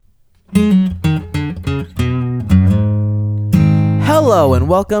Hello and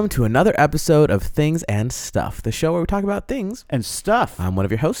welcome to another episode of Things and Stuff, the show where we talk about things and stuff. I'm one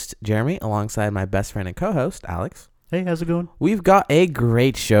of your hosts, Jeremy, alongside my best friend and co-host, Alex. Hey, how's it going? We've got a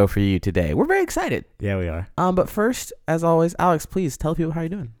great show for you today. We're very excited. Yeah, we are. But first, as always, Alex, please tell people how you're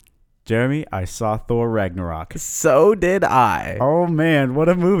doing. Jeremy, I saw Thor Ragnarok. So did I. Oh man, what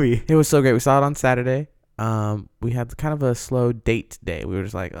a movie. It was so great. We saw it on Saturday. We had kind of a slow date day. We were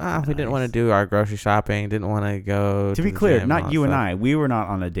just like, we didn't want to do our grocery shopping. Didn't want to go. To be clear, not you and I. We were not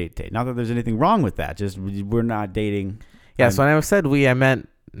on a date. Not that there's anything wrong with that. Just we're not dating. Yeah, so when I said we, I meant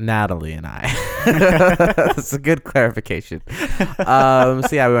Natalie and I. That's a good clarification. So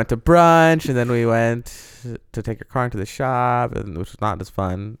yeah, we went to brunch and then we went to take your car into the shop, which was not as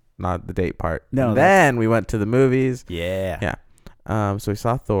fun. Not the date part. No. And then we went to the movies. Yeah. Yeah. So we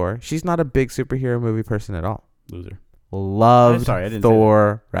saw Thor. She's not a big superhero movie person at all. Loser. Loved I didn't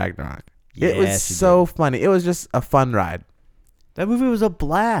Thor Ragnarok. Yeah, it was so funny. It was just a fun ride. That movie was a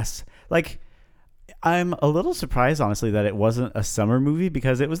blast. Like, I'm a little surprised, honestly, that it wasn't a summer movie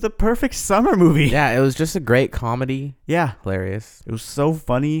because it was the perfect summer movie. Yeah, it was just a great comedy. Yeah. Hilarious. It was so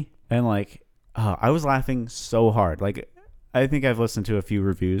funny. And, like, I was laughing so hard. Like, I think I've listened to a few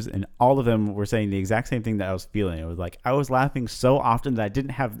reviews, and all of them were saying the exact same thing that I was feeling. It was like I was laughing so often that I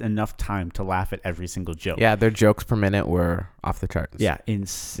didn't have enough time to laugh at every single joke. Yeah, their jokes per minute were off the charts. Yeah,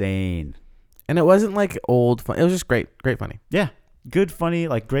 insane. And it wasn't like old fun. It was just great funny. Yeah, good, funny,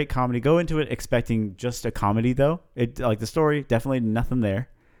 like great comedy. Go into it expecting just a comedy, though. It like the story, definitely nothing there.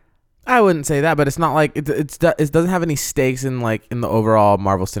 I wouldn't say that, but it's not like it doesn't have any stakes in the overall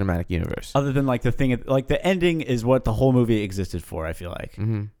Marvel Cinematic Universe. Other than like the thing, like the ending is what the whole movie existed for. I feel like,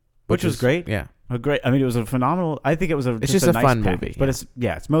 which was great. Yeah, great. I mean, it was a phenomenal. I think it was It's just a nice fun package, movie, but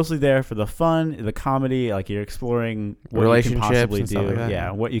yeah. it's mostly there for the fun, the comedy. Like you're exploring what you can Relationships possibly and do. stuff like that. Yeah,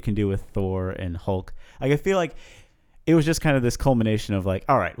 what you can do with Thor and Hulk. Like I feel like it was just kind of this culmination of like,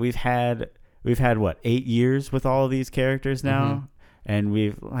 all right, we've had what 8 years with all of these characters now. And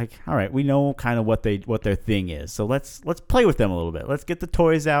we've like, all right, we know kind of what their thing is. So let's play with them a little bit. Let's get the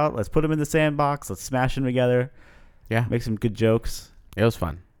toys out. Let's put them in the sandbox. Let's smash them together. Yeah, make some good jokes. it was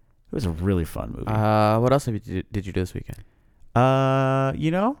fun. It was a really fun movie. What else did you do this weekend? I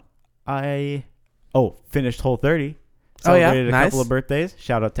finished Whole30. Oh, yeah? Celebrated a Nice. couple of birthdays.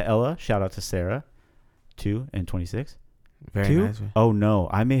 Shout out to Ella. Shout out to Sarah. 2 and 26. Very 2? nice. Oh no,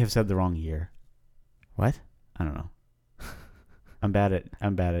 I may have said the wrong year. What? I don't know. I'm bad at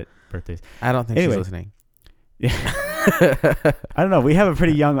birthdays. I don't think Anyway. she's listening. Yeah. I don't know. We have a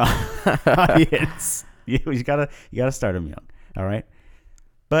pretty young audience. You gotta start them young. All right.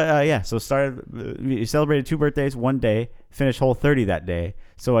 But so we celebrated 2 birthdays one day. Finished Whole30 that day.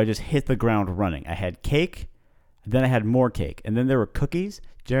 So I just hit the ground running. I had cake, then I had more cake, and then there were cookies.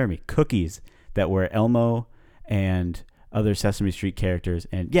 Jeremy, cookies that were Elmo and other Sesame Street characters.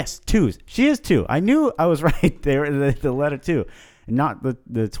 And yes, 2s. She is 2. I knew I was right there. The letter 2. Not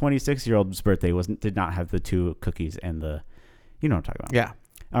the 26-year-old's birthday did not have the 2 cookies and the, you know what I'm talking about. Yeah.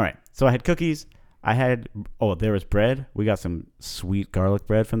 All right. So I had cookies. There was bread. We got some sweet garlic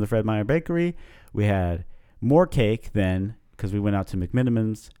bread from the Fred Meyer Bakery. We had more cake then because we went out to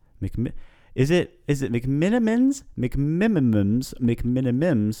McMinimans. Is it McMinimans?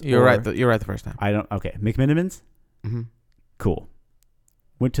 McMinimans. You're right. You're right the first time. Okay. McMinimans? Mm-hmm. Cool.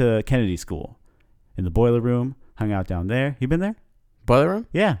 Went to Kennedy School in the boiler room. Hung out down there. You been there? Boiler room?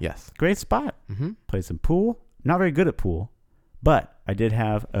 Yeah. Yes. Great spot. Mm-hmm. Played some pool. Not very good at pool, but I did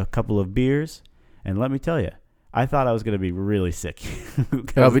have a couple of beers, and let me tell you, I thought I was going to be really sick.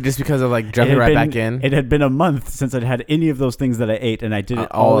 But just because of like jumping right back in. It had been a month since I'd had any of those things that I ate, and I did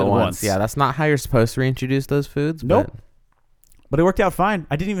it all at once. Yeah, that's not how you're supposed to reintroduce those foods. Nope. But it worked out fine.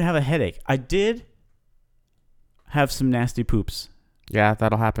 I didn't even have a headache. I did have some nasty poops. Yeah,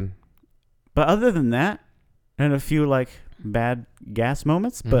 that'll happen. But other than that, and a few like bad gas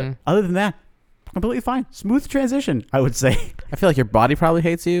moments, but other than that, completely fine. Smooth transition, I would say. I feel like your body probably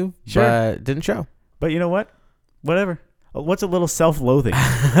hates you, Sure. but didn't show. But you know what? Whatever. What's a little self-loathing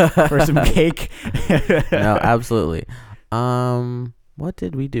for some cake? No, absolutely. What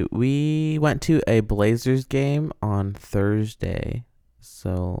did we do? We went to a Blazers game on Thursday,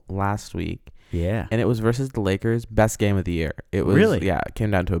 so last week. Yeah. And it was versus the Lakers. Best game of the year. It was Really? Yeah, it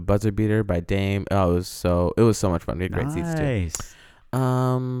came down to a buzzer beater by Dame. Oh, it was so much fun. We had great seats too. Nice.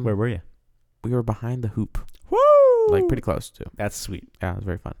 Where were you? We were behind the hoop. Woo! Like pretty close too. That's sweet. Yeah, it was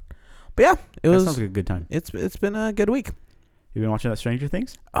very fun. But yeah, it was That sounds like a good time. it's been a good week. You been watching that Stranger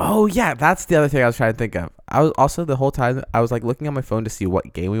Things? Oh yeah, that's the other thing I was trying to think of. I was also the whole time I was like looking on my phone to see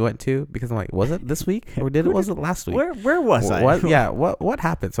what game we went to because I'm like, was it this week or was it last week? Where was I? What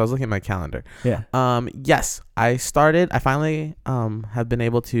happened? So I was looking at my calendar. Yeah. Yes, I finally have been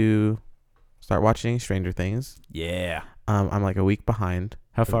able to start watching Stranger Things. Yeah. I'm like a week behind.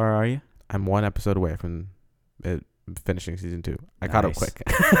 How far are you? I'm one episode away from it finishing season 2. I caught up quick.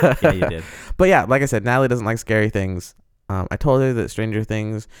 Yeah, you did. But yeah, like I said, Natalie doesn't like scary things. I told her that Stranger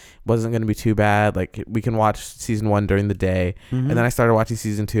Things wasn't going to be too bad. Like, we can watch season 1 during the day. Mm-hmm. And then I started watching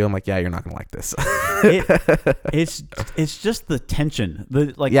season 2. I'm like, yeah, you're not going to like this. It's just the tension.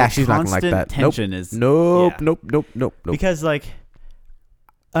 She's not going to like that. Tension is Nope. Because I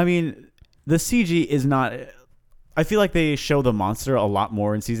mean, the CG is not. I feel like they show the monster a lot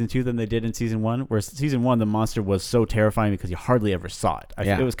more in season 2 than they did in season 1. Whereas season 1, the monster was so terrifying because you hardly ever saw it.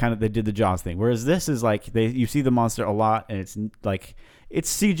 It was kind of, they did the Jaws thing. Whereas this is like you see the monster a lot, and it's like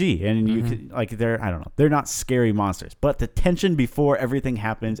it's CG, and you can, like, they're, I don't know, they're not scary monsters, but the tension before everything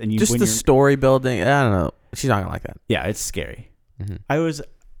happens, and just the story building. I don't know. She's not gonna like that. Yeah, it's scary. Mm-hmm. I was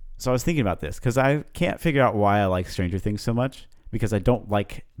thinking about this because I can't figure out why I like Stranger Things so much. Because I don't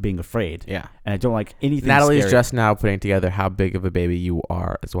like being afraid. Yeah. And I don't like anything Natalie's scary. just now putting together how big of a baby you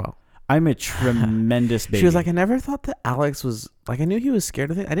are as well. I'm a tremendous baby. She was like, I never thought that Alex was, like, I knew he was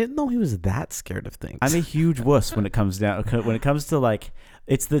scared of things. I didn't know he was that scared of things. I'm a huge wuss when it comes to, like,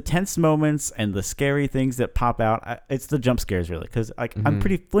 it's the tense moments and the scary things that pop out. It's the jump scares, really. Because, like, I'm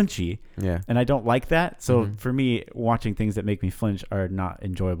pretty flinchy. Yeah. And I don't like that. So, for me, watching things that make me flinch are not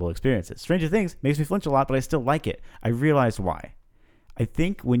enjoyable experiences. Stranger Things makes me flinch a lot, but I still like it. I realized why. I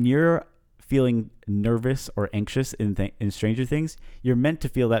think when you're feeling nervous or anxious in Stranger Things, you're meant to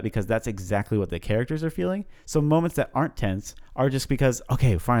feel that because that's exactly what the characters are feeling. So moments that aren't tense are just because,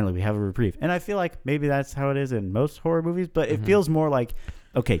 okay, finally we have a reprieve. And I feel like maybe that's how it is in most horror movies, but it feels more like,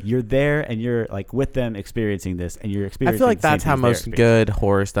 okay, you're there and you're like with them experiencing this, and you're experiencing. I feel like that's how most good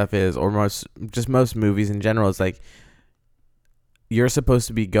horror stuff is, or most movies in general. It's like you're supposed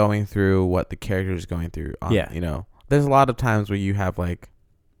to be going through what the character is going through. Yeah, you know. There's a lot of times where you have, like,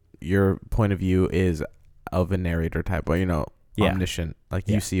 your point of view is of a narrator type, but, omniscient. Like,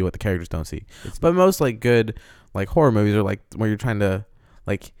 you see what the characters don't see. But most, like, good, like, horror movies are, like, where you're trying to,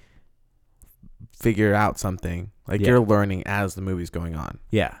 like, figure out something. Like, you're learning as the movie's going on.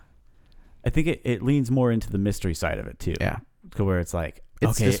 Yeah. I think it leans more into the mystery side of it, too. Yeah. Where it's like,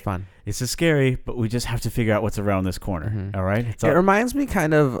 it's just fun. It's just scary, but we just have to figure out what's around this corner. All right. It reminds me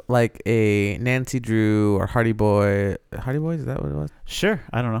kind of like a Nancy Drew or Hardy Boy. Hardy Boys, is that what it was? Sure.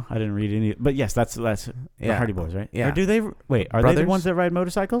 I don't know. I didn't read any, but yes, that's the Hardy Boys, right? Yeah. Or do they wait? Are they the ones that ride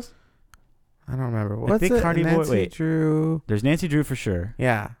motorcycles? I don't remember. I think Hardy Boy. Wait, Drew. There's Nancy Drew for sure.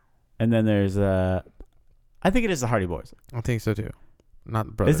 Yeah. And then there's I think it is the Hardy Boys. I think so too. Not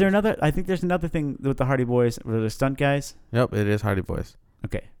the brothers. Is there another? I think there's another thing with the Hardy Boys where they're stunt guys. Yep, it is Hardy Boys.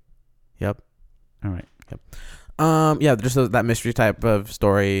 Okay. Yep. All right. Yep. Yeah, just that mystery type of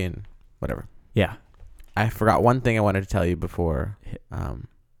story and whatever. Yeah. I forgot one thing I wanted to tell you before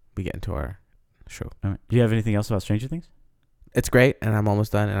we get into our show. All right. Do you have anything else about Stranger Things? It's great, and I'm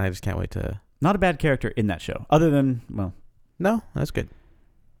almost done, and I just can't wait to. Not a bad character in that show, other than, well. No, that's good.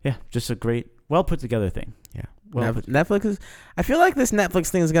 Yeah, just a great, well put together thing. Yeah. Well, Netflix is. I feel like this Netflix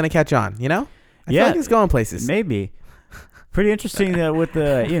thing is gonna catch on. You know. I feel like it's going places. Maybe. Pretty interesting with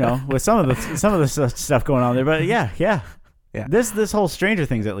the with some of the stuff going on there, but yeah. This whole Stranger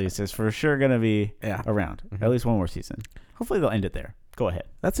Things at least is for sure gonna be around at least one more season. Hopefully they'll end it there. Go ahead.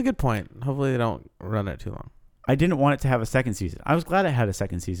 That's a good point. Hopefully they don't run it too long. I didn't want it to have a second season. I was glad it had a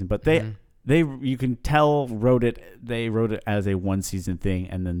second season, but they you can tell they wrote it as a one season thing,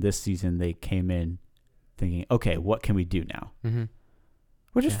 and then this season they came in thinking, okay, what can we do now?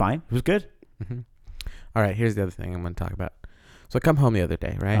 Which is fine. It was good. All right, here's the other thing I'm going to talk about. So I come home the other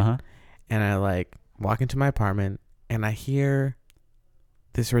day, right? And I like walk into my apartment and I hear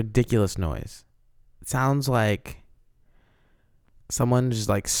this ridiculous noise. It sounds like someone just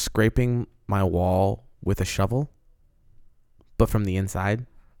like scraping my wall with a shovel, but from the inside.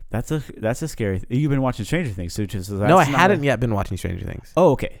 That's a scary. You've been watching Stranger Things, so that's no, I hadn't yet been watching Stranger Things.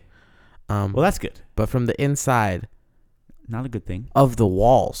 Oh, okay. Well, that's good. But from the inside, not a good thing. Of the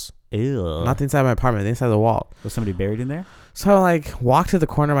walls. Ew. Not the inside of my apartment, the inside of the wall. Was somebody buried in there? So I like walk to the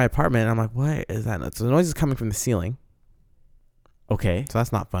corner of my apartment and I'm like, what is that? So the noise is coming from the ceiling. Okay. So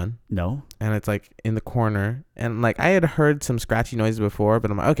that's not fun. No. And it's like in the corner. And like I had heard some scratchy noises before,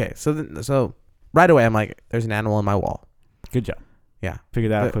 but I'm like, okay. So right away I'm like, there's an animal in my wall. Good job. Yeah. Figure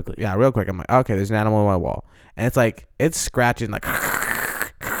that out quickly. Yeah, real quick. I'm like, okay, there's an animal in my wall. And it's like, it's scratching like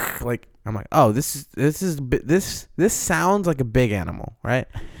like I'm like, oh, this sounds like a big animal, right?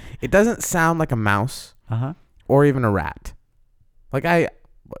 It doesn't sound like a mouse or even a rat. Like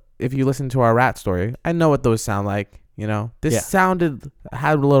if you listen to our rat story, I know what those sound like. You know, this had a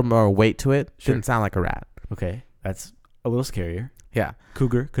little more weight to it. Sure. Didn't sound like a rat. Okay, that's a little scarier. Yeah,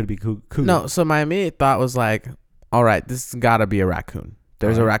 Cougar could be cougar. No, so my immediate thought was like, all right, this has got to be a raccoon.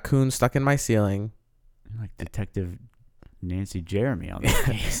 There's a raccoon stuck in my ceiling. Like Detective Nancy Jeremy on this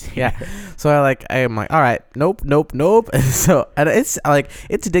case. Yeah. So I'm like, all right, nope. And so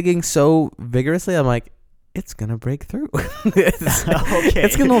it's digging so vigorously. I'm like, it's gonna break through.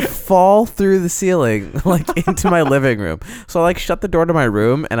 It's gonna fall through the ceiling like into my living room. So I like shut the door to my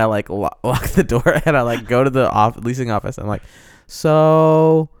room and I like lock the door and I like go to the leasing office. I'm like,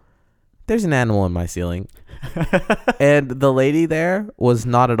 so there's an animal in my ceiling. And the lady there was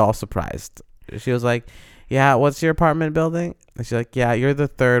not at all surprised. She was like, yeah, what's your apartment building? And she's like, yeah, you're the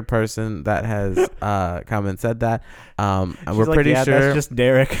third person that has come and said that. We're like, pretty sure that's just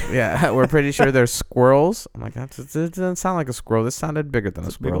Derek. Yeah, we're pretty sure there's squirrels. I'm like, it doesn't sound like a squirrel. This sounded bigger than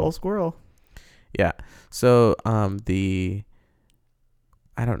a squirrel. Big old squirrel. Yeah. So the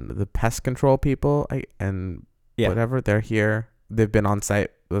pest control people whatever, they're here. They've been on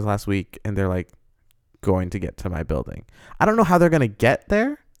site this last week and they're like going to get to my building. I don't know how they're gonna get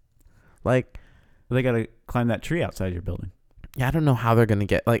there. Like, they gotta climb that tree outside your building. Yeah, I don't know how they're gonna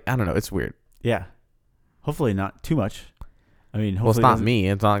get. Like, I don't know. It's weird. Yeah. Hopefully not too much. I mean, hopefully it's not me.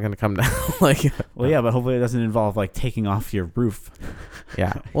 It's not gonna come down. Like, well, yeah, but hopefully it doesn't involve like taking off your roof.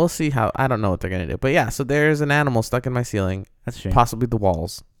 Yeah, we'll see how. I don't know what they're gonna do. But yeah, so there's an animal stuck in my ceiling. That's a shame. Possibly the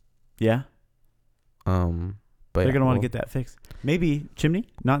walls. Yeah. But they're gonna want to get that fixed. Maybe chimney,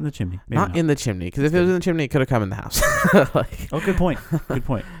 not in the chimney. Maybe not in the chimney, because if it was in the chimney, it could have come in the house. Oh, good point. Good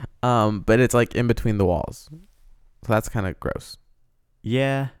point. But it's like in between the walls, so that's kind of gross.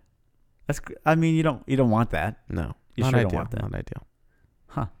 Yeah, I mean, you don't want that. No, you sure don't want that. Not ideal.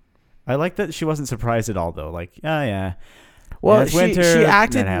 Huh. I like that she wasn't surprised at all, though. Like, oh yeah. Well, she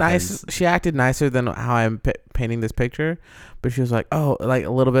acted nice. She acted nicer than how I'm painting this picture, but she was like, oh, like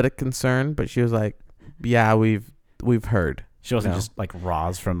a little bit of concern, but she was like, yeah, we've heard. She wasn't just like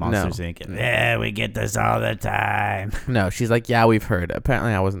Roz from Monsters Inc. And, yeah, we get this all the time. No, she's like, yeah, we've heard.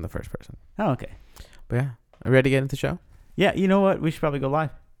 Apparently, I wasn't the first person. Oh, okay. But yeah, are we ready to get into the show? Yeah, you know what? We should probably go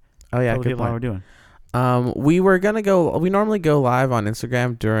live. Oh yeah, good point. We're doing. We were gonna go. We normally go live on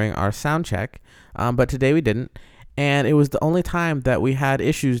Instagram during our sound check, but today we didn't, and it was the only time that we had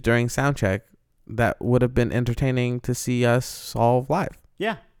issues during sound check that would have been entertaining to see us solve live.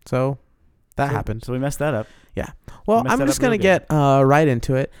 Yeah. So that happened. So we messed that up. Yeah. Well, I'm just going to get right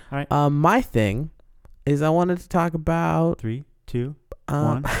into it. All right. My thing is I wanted to talk about 3, 2,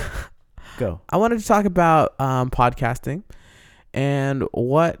 1, go. I wanted to talk about podcasting and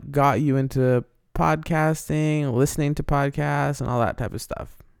what got you into podcasting, listening to podcasts, and all that type of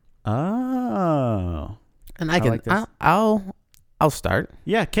stuff. Oh. And I'll start.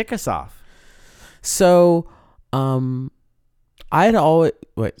 Yeah, kick us off. So, I'd always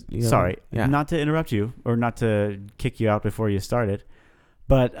Sorry, not to interrupt you or not to kick you out before you started,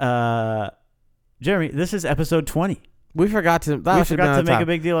 but Jeremy, this is episode 20. We forgot to make a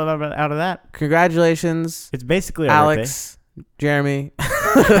big deal out of that. Congratulations! It's basically Alex, Jeremy.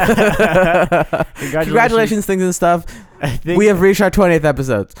 Congratulations, things and stuff. We have reached our 20th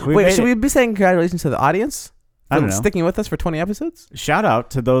episodes. Wait, should we be saying congratulations to the audience? I don't know. Sticking with us for 20 episocs? Shout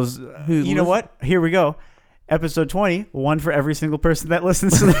out to those who. You know what? Here we go. Episode 20, one for every single person that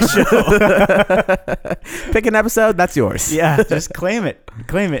listens to the show. Pick an episode, that's yours. Yeah, just claim it.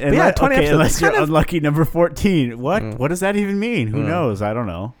 Claim it. 20 episodes. Unless you're unlucky number 14. What? What does that even mean? Who knows? I don't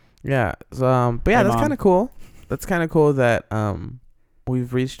know. Yeah. So, but yeah, that's kind of cool. That's kind of cool that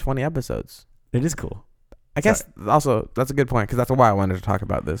we've reached 20 episodes. It is cool. I guess also that's a good point because that's why I wanted to talk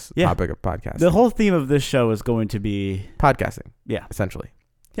about this topic of podcasting. The whole theme of this show is going to be podcasting. Yeah. Essentially.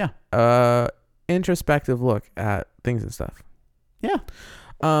 Yeah. Introspective look at things and stuff. Yeah.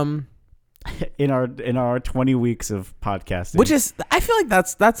 In our 20 weeks of podcasting, which is, I feel like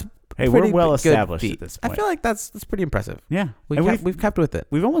that's hey, we're well established at this point. I feel like that's pretty impressive. Yeah, we've kept with it.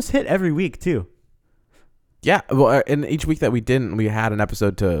 We've almost hit every week too. Yeah, well, in each week that we didn't, we had an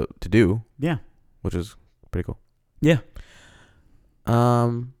episode to do. Yeah, which was pretty cool. Yeah.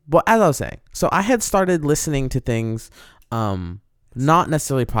 Well, as I was saying, so I had started listening to things. Not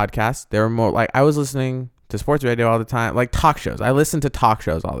necessarily podcasts. They were more like I was listening to sports radio all the time, like talk shows. I listened to talk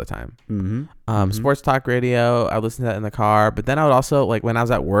shows all the time. Mm-hmm. Sports talk radio. I listened to that in the car, but then I would also like when I was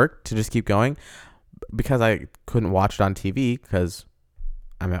at work to just keep going because I couldn't watch it on TV because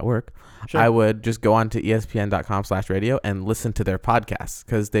I'm at work. Sure. I would just go on to espn.com/radio and listen to their podcasts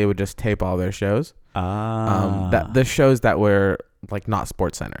because they would just tape all their shows. That the shows that were like not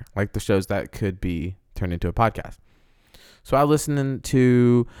Sports Center, like the shows that could be turned into a podcast. So I was listening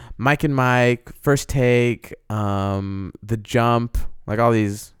to Mike and Mike, First Take, The Jump, like all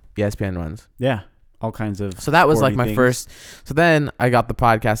these ESPN ones. Yeah. All kinds of. So that was like my things. first. So then I got the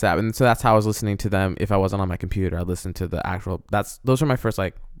podcast app, and so that's how I was listening to them. If I wasn't on my computer, I'd listen to the actual. Those were my first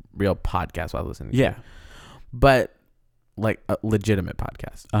like real podcasts I was listening to. Yeah. But like a legitimate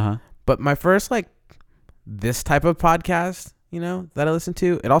podcast. But my first like this type of podcast, that I listened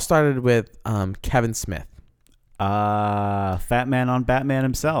to, it all started with Kevin Smith. Fat Man on Batman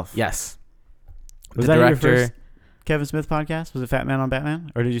himself. Yes. Was that your first Kevin Smith podcast? Was it Fat Man on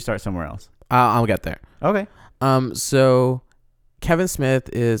Batman, or did you start somewhere else? I'll get there. Okay. So Kevin Smith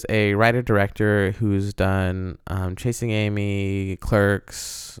is a writer-director who's done Chasing Amy,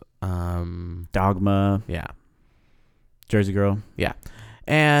 Clerks, Dogma. Yeah. Jersey Girl. Yeah.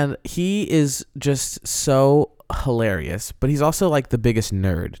 And he is just so hilarious, but he's also like the biggest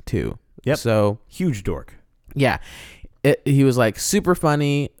nerd too. Yep. So huge dork. Yeah. He was like super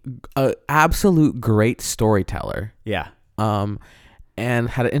funny, absolute great storyteller. Yeah. And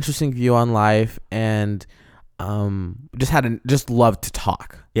had an interesting view on life, and just loved to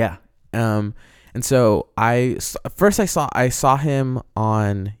talk. Yeah. And so I saw him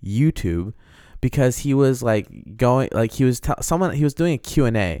on YouTube because he was like going, like he was doing a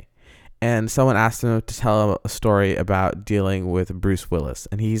Q&A, and someone asked him to tell a story about dealing with Bruce Willis,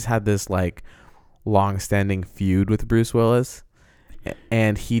 and he's had this like long-standing feud with Bruce Willis,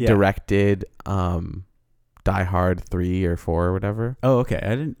 and he directed Die Hard 3 or 4 or whatever. Oh, okay.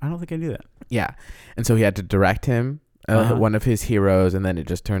 I don't think I knew that. Yeah. And so he had to direct him, one of his heroes, and then it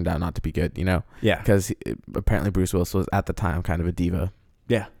just turned out not to be good, Yeah. Because apparently Bruce Willis was at the time kind of a diva.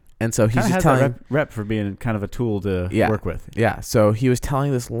 Yeah. And so he's just just telling rep for being kind of a tool to work with. Yeah. So he was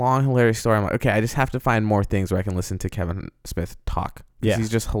telling this long, hilarious story. I'm like, okay, I just have to find more things where I can listen to Kevin Smith talk. Yeah. He's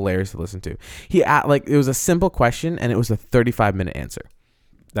just hilarious to listen to. It was a simple question, and it was a 35-minute answer.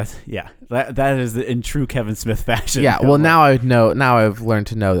 That is in true Kevin Smith fashion. Yeah. Well, now I've learned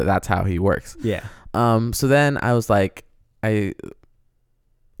to know that that's how he works. Yeah. So then I was like, I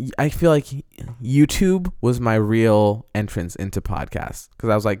feel like YouTube was my real entrance into podcasts,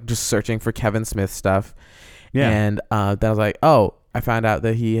 because I was like just searching for Kevin Smith stuff. Yeah. And then I was like, oh, I found out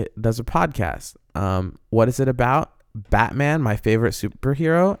that he does a podcast. What is it about? Batman, my favorite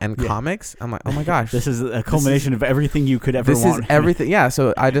superhero, and comics. I'm like, oh my gosh, this is a culmination of everything you could ever want. This is everything. Yeah.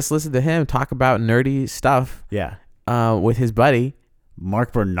 So I just listened to him talk about nerdy stuff. Yeah. With his buddy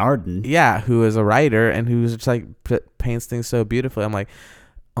Mark Bernardin. Yeah, who is a writer and who's just like paints things so beautifully. I'm like,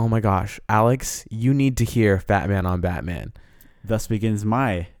 oh my gosh, Alex, you need to hear Fat Man on Batman. Thus begins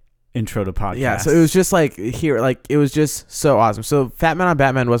my intro to podcast. Yeah, so it was just like it was just so awesome. So Fat Man on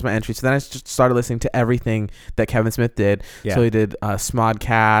Batman was my entry. So then I just started listening to everything that Kevin Smith did. Yeah. So he did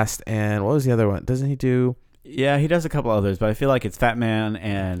Smodcast, and what was the other one? Doesn't he do? Yeah, he does a couple others, but I feel like it's Fat Man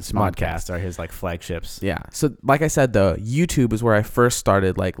and Smodcast are his like flagships. Yeah. So like I said, though, YouTube is where I first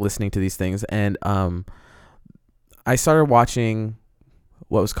started like listening to these things, and I started watching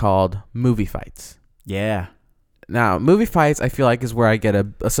what was called movie fights. Yeah. Now, movie fights, I feel like, is where I get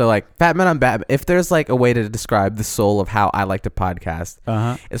so like Fat Man on Batman. If there's like a way to describe the soul of how I like to podcast,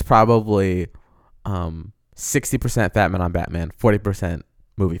 it's probably 60% Fat Man on Batman, 40%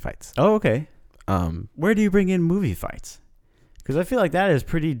 movie fights. Oh, okay. Where do you bring in movie fights? Because I feel like that is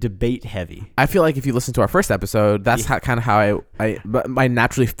pretty debate heavy. I feel like if you listen to our first episode, that's kind of how I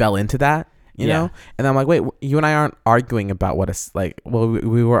naturally fell into that. You know, and I'm like, wait, you and I aren't arguing about what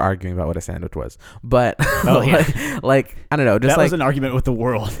we were arguing about what a sandwich was, but like I don't know, just that was an argument with the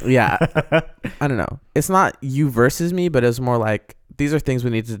world. Yeah, I don't know. It's not you versus me, but it's more like these are things we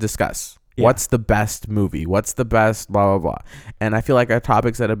need to discuss. Yeah. What's the best movie? What's the best blah blah blah? And I feel like our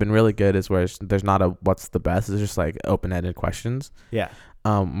topics that have been really good is where there's not a what's the best. It's just like open-ended questions. Yeah.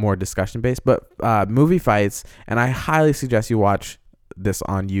 More discussion based, but movie fights, and I highly suggest you watch this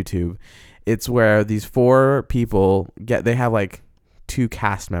on YouTube. It's where these 4 people they have like 2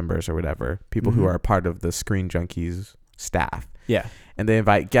 cast members or whatever, people who are part of the Screen Junkies staff. Yeah. And they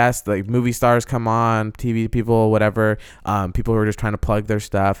invite guests, like movie stars come on, TV people, whatever, people who are just trying to plug their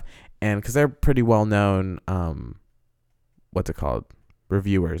stuff. And because they're pretty well known, what's it called?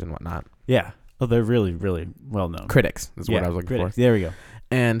 Reviewers and whatnot. Yeah. Oh, they're really, really well known. Critics is what I was looking for. There we go.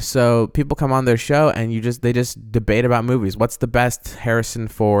 And so people come on their show and they just debate about movies. What's the best Harrison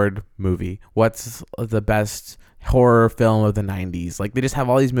Ford movie? What's the best horror film of the 90s. Like they just have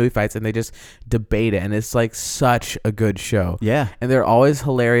all these movie fights and they just debate it, and it's like such a good show. Yeah. And they're always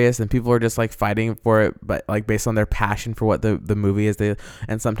hilarious, and people are just like fighting for it, but like based on their passion for what the movie is.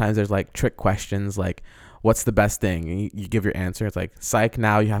 And sometimes there's like trick questions like, what's the best thing? And you give your answer. It's like, psych,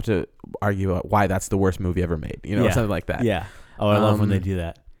 now you have to argue why that's the worst movie ever made. You know, something like that. Yeah. Oh, I love when they do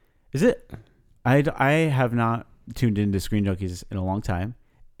that. Is it? I have not tuned into Screen Junkies in a long time.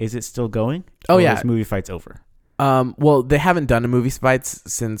 Is it still going? Oh, or yeah. is movie fights over? Well, they haven't done a movie fights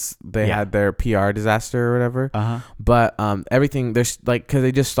since they had their PR disaster or whatever. But everything, there's like, because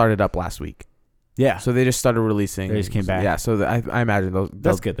they just started up last week. Yeah. So they just started releasing. They just came back. Yeah. So I imagine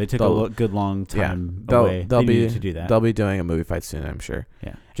that's good. They took a good long time away. They'll be to do that. They'll be doing a movie fight soon, I'm sure.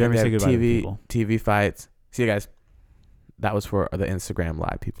 Yeah. Jeremy, say goodbye to people. TV fights. See you guys. That was for the Instagram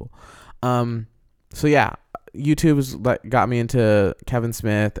live people. So yeah, YouTube's got me into Kevin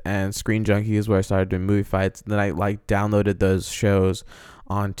Smith, and Screen Junkies where I started doing movie fights. Then I like downloaded those shows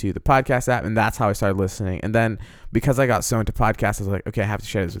onto the podcast app, and that's how I started listening. And then because I got so into podcasts, I was like, okay, I have to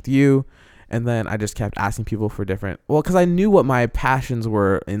share this with you. And then I just kept asking people for because I knew what my passions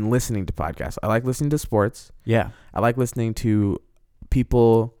were in listening to podcasts. I like listening to sports. Yeah. I like listening to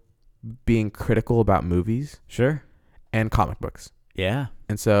people being critical about movies. Sure. And comic books. Yeah.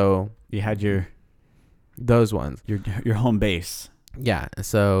 And so you had those ones. Your home base. Yeah. And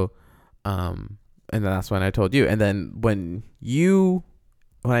so and then that's when I told you. And then when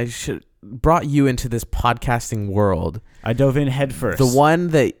I brought you into this podcasting world, I dove in head first. The one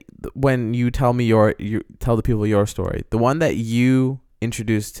that when you tell me you tell the people your story, the one that you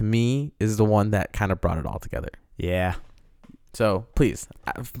introduced to me is the one that kind of brought it all together. Yeah. So please,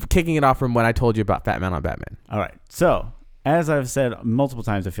 kicking it off from when I told you about Fat Man on Batman. All right. So as I've said multiple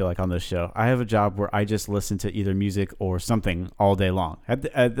times, I feel like on this show, I have a job where I just listen to either music or something all day long. At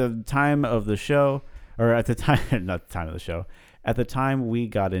the time of the show, or at the time, not the time of the show, at the time we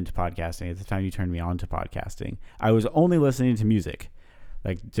got into podcasting, at the time you turned me on to podcasting, I was only listening to music,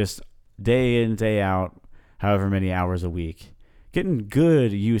 like just day in, day out, however many hours a week, getting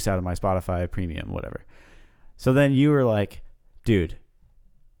good use out of my Spotify premium, whatever. So then you were like, dude,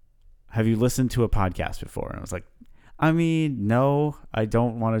 have you listened to a podcast before? And I was like, I mean, no, I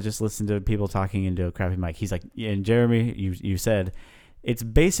don't want to just listen to people talking into a crappy mic. He's like, yeah, and Jeremy, you said, it's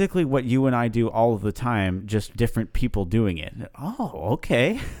basically what you and I do all of the time, just different people doing it. Oh,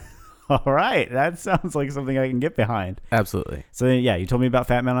 okay. All right. That sounds like something I can get behind. Absolutely. So, yeah, you told me about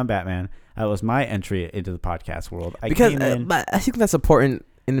Fat Man on Batman. That was my entry into the podcast world. Because I think that's an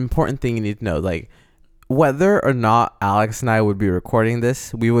important thing you need to know. Like, whether or not Alex and I would be recording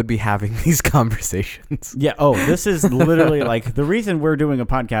this, we would be having these conversations. Yeah. Oh, this is literally like the reason we're doing a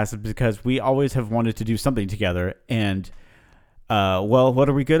podcast is because we always have wanted to do something together. And, well, what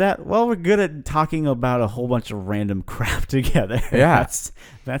are we good at? Well, we're good at talking about a whole bunch of random crap together. Yeah.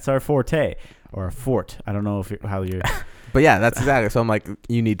 That's our forte or a fort. I don't know how you're. But yeah, that's exactly. So I'm like,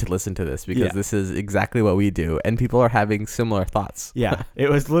 you need to listen to this because this is exactly what we do. And people are having similar thoughts. Yeah. It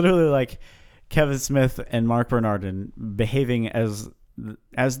was literally like Kevin Smith and Mark Bernardin behaving as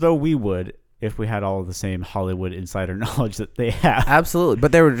though we would if we had all of the same Hollywood insider knowledge that they have. Absolutely.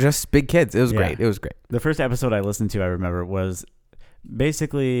 But they were just big kids. It was great. It was great. The first episode I listened to, I remember, was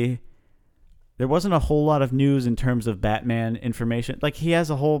basically there wasn't a whole lot of news in terms of Batman information. Like he has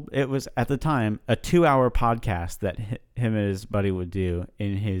it was at the time a 2-hour podcast that him and his buddy would do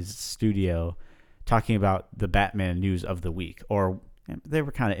in his studio talking about the Batman news of the week, or they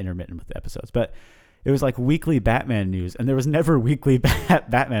were kind of intermittent with the episodes, but it was like weekly Batman news, and there was never weekly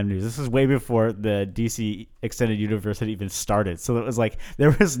Batman news. This is way before the DC Extended Universe had even started. So it was like there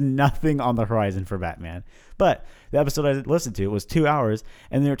was nothing on the horizon for Batman. But the episode I listened to was 2 hours,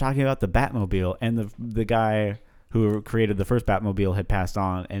 and they were talking about the Batmobile, and the guy who created the first Batmobile had passed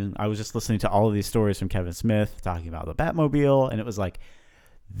on, and I was just listening to all of these stories from Kevin Smith talking about the Batmobile, and it was like,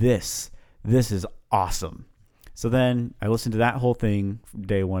 this is awesome. So then I listened to that whole thing from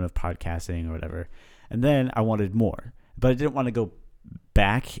day one of podcasting or whatever. And then I wanted more, but I didn't want to go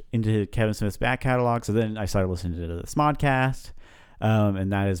back into Kevin Smith's back catalog. So then I started listening to the Smodcast.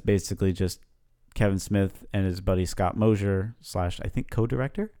 And that is basically just Kevin Smith and his buddy Scott Mosier / I think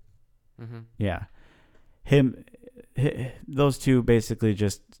co-director. Mm-hmm. Yeah. Those two basically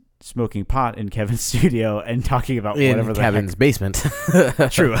just smoking pot in Kevin's studio and talking about whatever the Kevin's basement.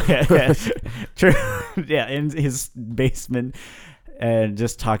 True. True. Yeah, in his basement, and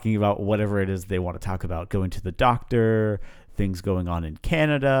just talking about whatever it is they want to talk about. Going to the doctor, things going on in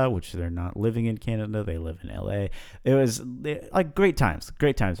Canada, which they're not living in Canada. They live in LA. It was like great times.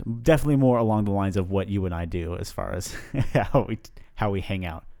 Definitely more along the lines of what you and I do as far as how we hang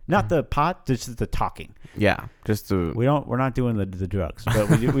out. Not the pot, just the talking. Yeah, just to We're not doing the drugs, but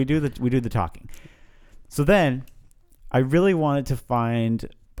we do the talking. So then I really wanted to find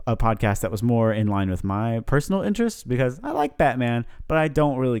a podcast that was more in line with my personal interests because I like Batman, but I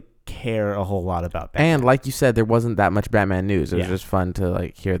don't really care a whole lot about Batman. And like you said, there wasn't that much Batman news. It was Yeah. just fun to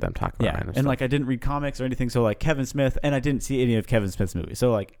like hear them talk about random and stuff. like I didn't read comics or anything, so like Kevin Smith, and I didn't see any of Kevin Smith's movies.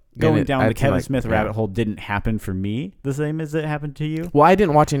 So like going down the Kevin Smith rabbit hole didn't happen for me the same as it happened to you. Well, I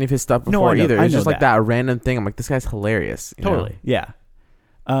didn't watch any of his stuff before either. I It's know just like that random thing. I'm like, this guy's hilarious. you know? Totally. Yeah.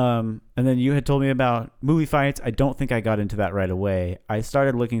 And then you had told me about movie fights. I don't think I got into that right away. I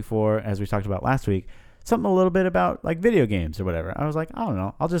started looking for, as we talked about last week, something a little bit about like video games or whatever. I was like, I don't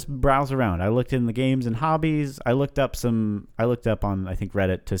know. I'll just browse around. I looked in the games and hobbies. I looked up on, I think,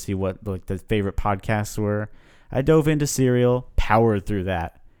 Reddit to see what like the favorite podcasts were. I dove into Serial, powered through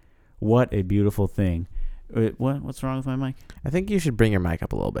that. What a beautiful thing. What's wrong with my mic? I think you should bring your mic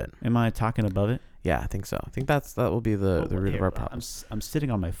up a little bit. Am I talking above it? Yeah, I think so. I think that will be the root of our problem. I'm sitting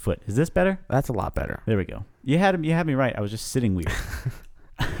on my foot. Is this better? That's a lot better. There we go. You had me right. I was just sitting weird.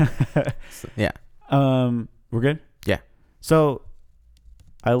 Yeah. We're good? Yeah. So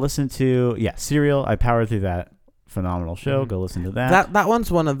I listened to Serial. I powered through that. Phenomenal show. Go listen to that. That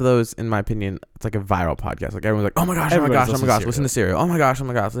one's one of those, in my opinion, it's like a viral podcast. Like everyone's like, oh my gosh, listen to Serial. Oh my gosh,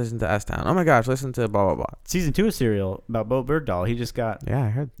 listen to S-Town. Oh my gosh, listen to blah, blah, blah. Season 2 of Serial about Bo Bergdahl. He just got... Yeah, I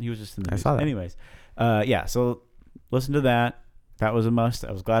heard. He was just in the I news. saw that. Anyways. So listen to that. That was a must.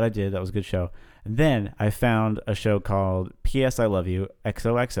 I was glad I did. That was a good show. And then I found a show called P.S. I Love You,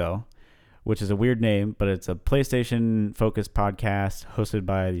 XOXO, which is a weird name, but it's a PlayStation-focused podcast hosted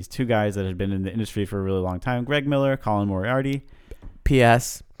by these two guys that had been in the industry for a really long time, Greg Miller, Colin Moriarty.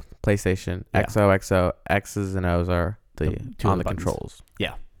 PS, PlayStation, Yeah. XOXO, X's and O's are the two on of the buttons. controls.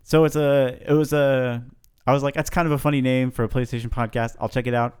 Yeah. So I was like, that's kind of a funny name for a PlayStation podcast. I'll check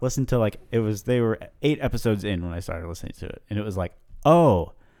it out. Listen to they were 8 episodes in when I started listening to it. And it was like,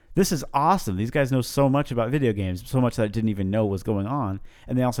 oh, this is awesome. These guys know so much about video games, so much that I didn't even know was going on.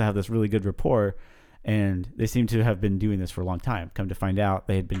 And they also have this really good rapport. And they seem to have been doing this for a long time. Come to find out,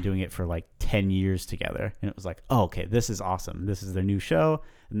 they had been doing it for like 10 years together. And it was like, oh, okay, this is awesome. This is their new show.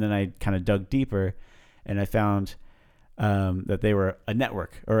 And then I kind of dug deeper and I found that they were a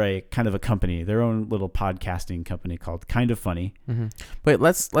network or a kind of a company, their own little podcasting company called Kind of Funny. Mm-hmm. Wait,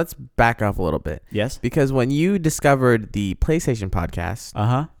 let's back up a little bit. Yes. Because when you discovered the PlayStation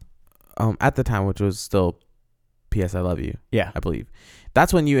podcast, at the time, which was still P.S. I Love You, yeah, I believe,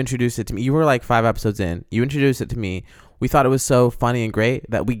 that's when you introduced it to me. You were like 5 episodes in. You introduced it to me. We thought it was so funny and great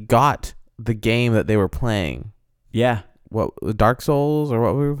that we got the game that they were playing. Yeah. What, Dark Souls or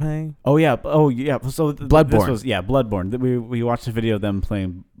what we were playing? Oh yeah. So Bloodborne. This was, Bloodborne. We watched a video of them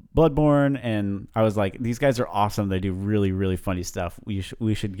playing Bloodborne, and I was like, these guys are awesome. They do really, really funny stuff. We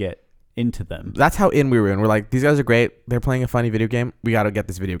should get into them. That's how in we were in. We're like, these guys are great. They're playing a funny video game. We got to get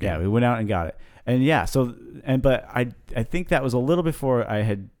this video game. Yeah, we went out and got it. And but I think that was a little before I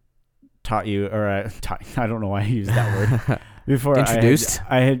had taught you, or I don't know why I used that word. Before introduced,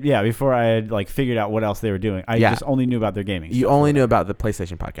 before I had like figured out what else they were doing. I just only knew about their gaming. You only knew about the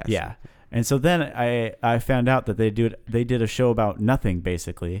PlayStation podcast. Yeah, and so then I found out that they did a show about nothing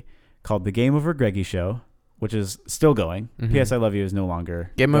basically called The Game Over Greggy Show, which is still going. Mm-hmm. P.S. I Love You is no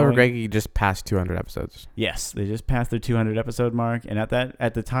longer Game going. Over Greggy just passed 200 episodes. Yes, they just passed their 200 episode mark, and at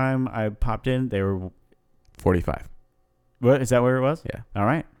the time I popped in, they were 45. What is that? Where it was? Yeah. All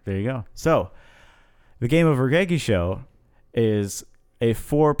right, there you go. So, The Game Over Greggy Show is a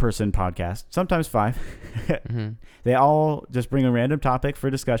 4-person podcast, sometimes 5. Mm-hmm. They all just bring a random topic for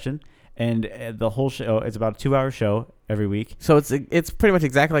discussion, and the whole show, it's about a 2-hour show every week. So it's pretty much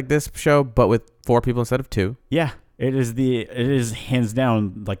exactly like this show, but with 4 people instead of 2. Yeah, it is hands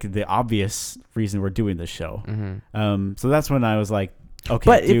down like the obvious reason we're doing this show. Mm-hmm. So that's when I was like,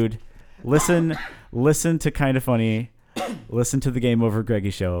 okay, dude, listen to Kind of Funny, listen to The Game Over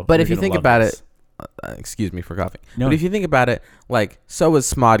Greggy Show. But if you think about it, excuse me for coughing. No. But if you think about it, like, so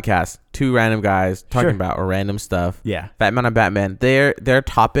was Smodcast, 2 random guys talking about random stuff. Yeah. Batman on Batman. Their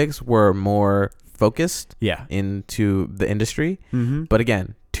topics were more focused into the industry. Mm-hmm. But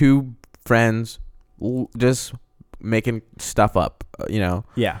again, 2 friends just making stuff up,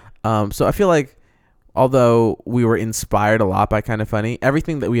 Yeah. So I feel like although we were inspired a lot by Kind of Funny,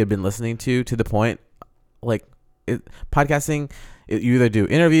 everything that we had been listening to the point, like podcasting, you either do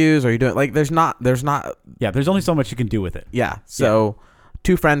interviews or you do it like there's not there's only so much you can do with it. So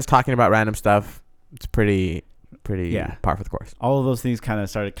 2 friends talking about random stuff, it's pretty par for the course. All of those things kind of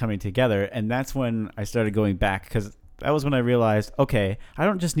started coming together, and that's when I started going back, because that was when I realized, okay, I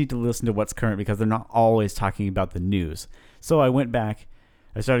don't just need to listen to what's current because they're not always talking about the news. So I went back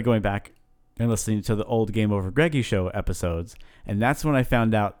I started going back and listening to the old Game Over Greggy show episodes, and that's when I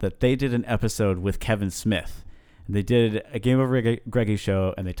found out that they did an episode with Kevin Smith. And they did a Game Over Greggy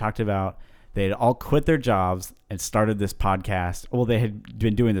show, and they talked about they had all quit their jobs and started this podcast. Well, they had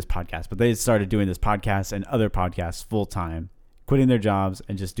been doing this podcast, but they had started doing this podcast and other podcasts full time, quitting their jobs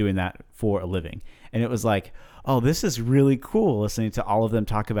and just doing that for a living. And it was like, oh, this is really cool listening to all of them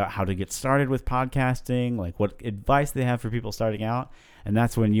talk about how to get started with podcasting, like what advice they have for people starting out. And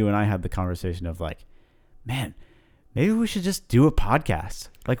that's when you and I had the conversation of like, man, maybe we should just do a podcast.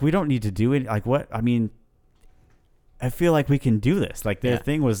 Like, we don't need to do it. Like, what? I mean, I feel like we can do this. Like, their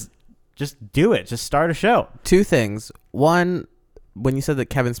thing was just do it. Just start a show. Two things. One, when you said that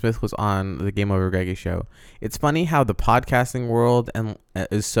Kevin Smith was on the Game Over Greggy show, it's funny how the podcasting world and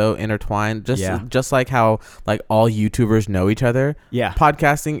is so intertwined. Just like how like all YouTubers know each other. Yeah.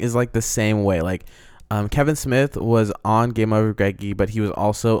 Podcasting is like the same way. Like, Kevin Smith was on Game Over Greggy, but he was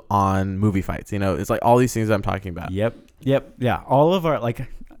also on Movie Fights. You know, it's like all these things I'm talking about. Yep. Yeah. All of our, like,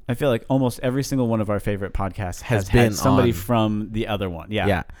 I feel like almost every single one of our favorite podcasts has been somebody from the other one. Yeah.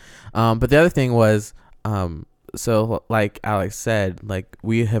 Yeah. But the other thing was, so like Alex said, like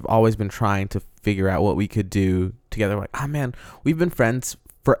we have always been trying to figure out what we could do together. Like, oh man, we've been friends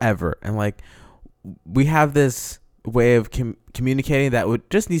forever. And like, we have this way of communicating that would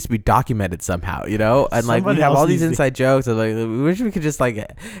just needs to be documented somehow, you know. And like we have all these inside jokes and like we wish we could just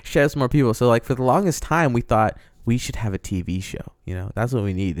like share some more people. So like for the longest time we thought we should have a TV show, you know. That's what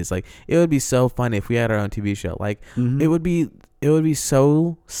we need. It's like it would be so fun if we had our own TV show. Like it would be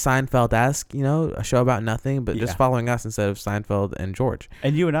so Seinfeld-esque, you know, a show about nothing but just following us instead of Seinfeld and George.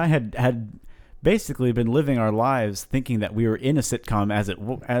 And you and I had basically been living our lives thinking that we were in a sitcom as it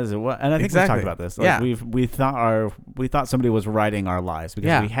was, and I think we talked about this. Like we thought somebody was writing our lives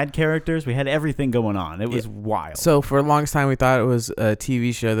because we had characters, we had everything going on. It was wild. So for a long time, we thought it was a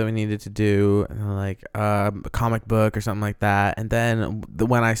TV show that we needed to do, like a comic book or something like that. And then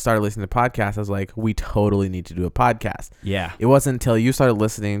when I started listening to podcasts, I was like, we totally need to do a podcast. Yeah. It wasn't until you started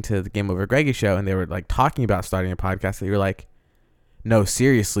listening to the Game Over Greggy show and they were like talking about starting a podcast that you were like, no,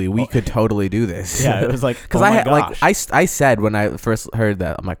 seriously, we could totally do this. Yeah, it was like, because I said when I first heard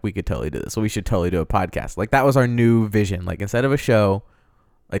that, I'm like, we could totally do this. So we should totally do a podcast. Like that was our new vision. Like instead of a show,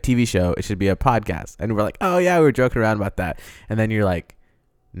 a TV show, it should be a podcast. And we're like, oh yeah, we were joking around about that. And then you're like,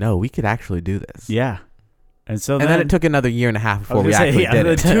 no, we could actually do this. Yeah. And then it took another year and a half before we actually did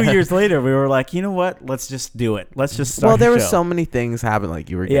it. 2 years later, we were like, you know what? Let's just do it. Let's just start. Well, there were so many things happening. Like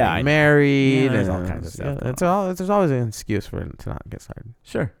you were getting married, and all kinds of stuff. There's always an excuse for it to not get started.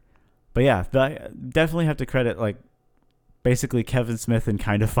 Sure, but yeah, I definitely have to credit like basically Kevin Smith and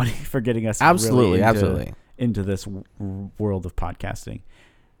Kind of Funny for getting us absolutely into this world of podcasting.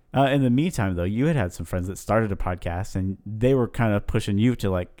 In the meantime, though, you had some friends that started a podcast, and they were kind of pushing you to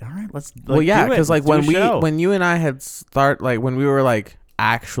like, all right, let's. Like, well, yeah, because like when you and I had when we were like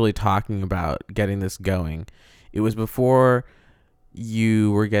actually talking about getting this going, it was before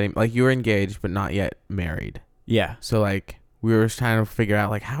you were you were engaged but not yet married. Yeah. So like we were trying to figure out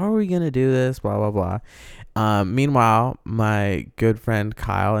like how are we gonna do this, blah blah blah. Meanwhile, my good friend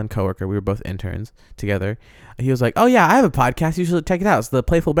Kyle and coworker, we were both interns together. He was like, oh yeah, I have a podcast. You should check it out. It's the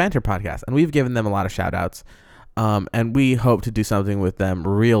Playful Banter podcast. And we've given them a lot of shout outs. And we hope to do something with them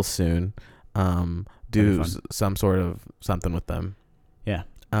real soon. Do some sort of something with them. Yeah.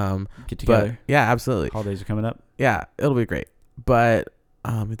 Get together. Yeah, absolutely. Holidays are coming up. Yeah, it'll be great. But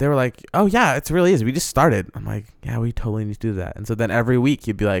they were like, oh yeah, it's really easy. We just started. I'm like, yeah, we totally need to do that. And so then every week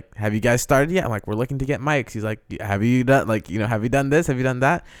you'd be like, have you guys started yet? I'm like, we're looking to get mics. He's like, have you done have you done this? Have you done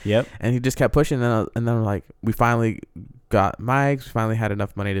that? Yep. And he just kept pushing. And then like, we finally got mics. We finally had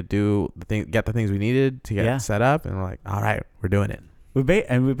enough money to get the things we needed to get set up. And we're like, all right, we're doing it. We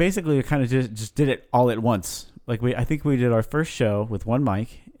basically kind of just did it all at once. Like I think we did our first show with one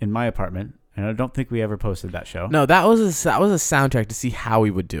mic in my apartment. And I don't think we ever posted that show. No, that was a soundtrack to see how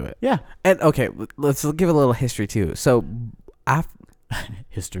we would do it. Yeah. And okay, let's give a little history too. So,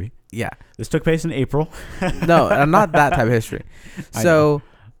 history. Yeah. This took place in April. No, not that type of history. So,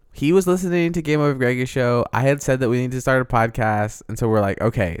 he was listening to Game Over Greggy's show. I had said that we need to start a podcast, and so we're like,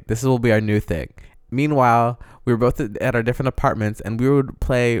 okay, this will be our new thing. Meanwhile, we were both at our different apartments, and we would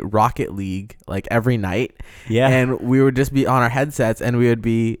play Rocket League like every night. Yeah. And we would just be on our headsets, and we would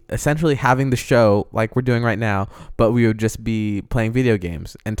be essentially having the show like we're doing right now, but we would just be playing video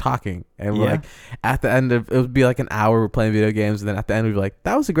games and talking. And we're like, at the end of it would be like an hour we're playing video games, and then at the end we'd be like,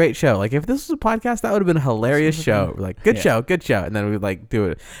 that was a great show. Like if this was a podcast, that would have been a hilarious show. We're like, good show. And then we'd like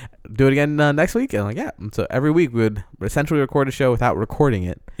do it again next week. And like, yeah. And so every week we would essentially record a show without recording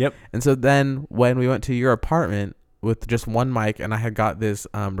it. Yep. And so then when we went to your apartment, with just one mic, and I had got this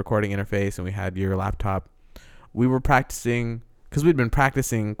recording interface, and we had your laptop. We were practicing because we'd been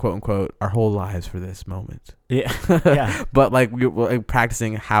practicing, quote unquote, our whole lives for this moment. Yeah. Yeah. But like we were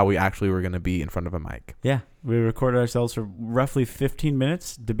practicing how we actually were going to be in front of a mic. Yeah. We recorded ourselves for roughly 15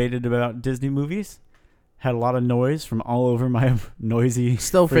 minutes, debated about Disney movies, had a lot of noise from all over my noisy.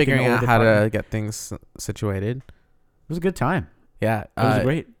 Still figuring out how apartment. to get things situated. It was a good time. Yeah. It was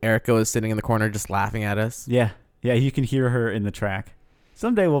great. Erica was sitting in the corner just laughing at us. Yeah. Yeah. You can hear her in the track.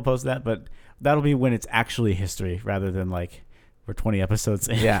 Someday we'll post that, but that'll be when it's actually history rather than like we're 20 episodes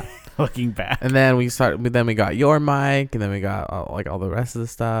in. Yeah. Looking back. And then we got your mic, and then we got all the rest of the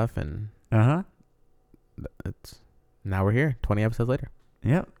stuff, and now we're here 20 episodes later.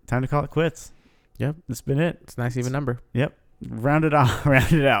 Yep. Time to call it quits. Yep. That's been it. It's a nice even number. Yep. Round it out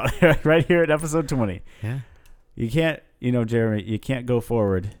right here at episode 20. Yeah. You can't, Jeremy, you can't go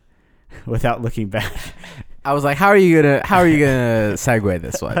forward without looking back. I was like, how are you gonna segue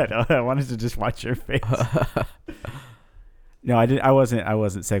this one? I know. I wanted to just watch your face. No, I wasn't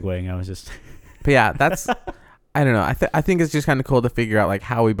segueing. I was just. But yeah, that's. I don't know. I think it's just kind of cool to figure out like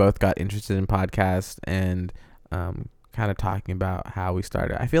how we both got interested in podcasts and kind of talking about how we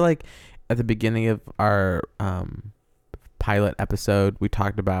started. I feel like at the beginning of our pilot episode, we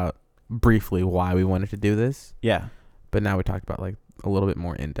talked about briefly why we wanted to do this. Yeah. But now we talked about like a little bit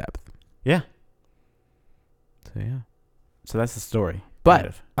more in depth. Yeah. So yeah. So that's the story.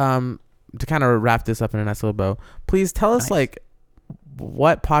 But to kind of wrap this up in a nice little bow, please tell us like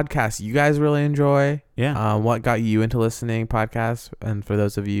what podcasts you guys really enjoy. Yeah. What got you into listening podcasts, and for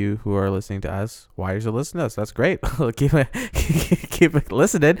those of you who are listening to us, why you should listen to us? That's great. keep it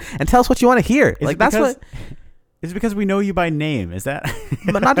listening and tell us what you want to hear. It's because we know you by name. Is that?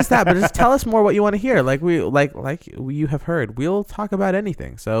 But not just that, but just tell us more what you want to hear. Like you have heard, we'll talk about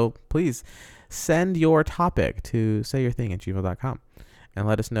anything. So please send your topic to sayyourthing@gmail.com and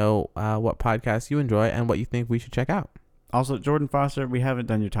let us know what podcasts you enjoy and what you think we should check out. Also, Jordan Foster, we haven't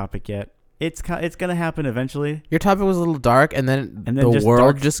done your topic yet. It's gonna happen eventually. Your topic was a little dark, and then the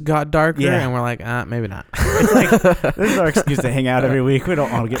world just got darker, and we're like, maybe not. It's like this is our excuse to hang out every week. We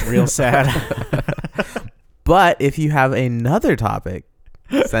don't want to get real sad. But if you have another topic,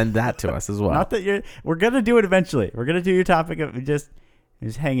 send that to us as well. Not that we're gonna do it eventually. We're gonna do your topic. Just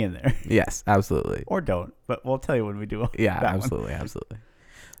hang in there. Yes, absolutely. Or don't, but we'll tell you when we do. Yeah, absolutely.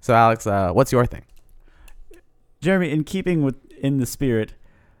 So, Alex, what's your thing? Jeremy, in keeping in the spirit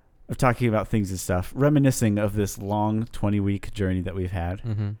of talking about things and stuff, reminiscing of this long 20-week journey that we've had,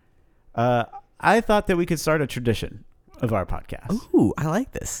 I thought that we could start a tradition of our podcast. Ooh, I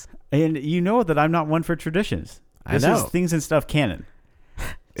like this. And you know that I'm not one for traditions. This is things and stuff canon.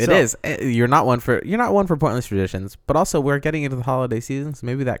 It is. You're not one for pointless traditions, but also we're getting into the holiday season, so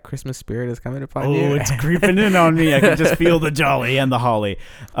maybe that Christmas spirit is coming upon you. Oh, it's creeping in on me. I can just feel the jolly and the holly.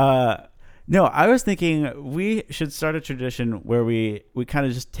 No, I was thinking we should start a tradition where we kind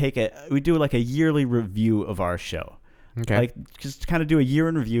of just we do like a yearly review of our show. Okay. Like just kind of do a year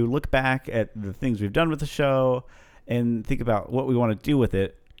in review, look back at the things we've done with the show, and think about what we want to do with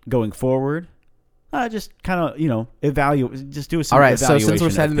it going forward. Just kind of, evaluate. Just do a simple evaluation. All right, so since we're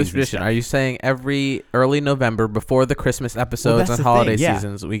setting this tradition, are you saying every early November before the Christmas episodes and holiday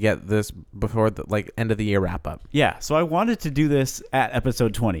seasons, we get this before the end of the year wrap up? Yeah. So I wanted to do this at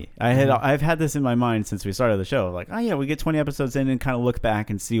episode 20. I've had this in my mind since we started the show. Like, we get 20 episodes in and kind of look back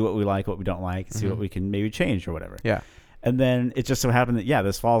and see what we like, what we don't like, see what we can maybe change or whatever. Yeah. And then it just so happened that,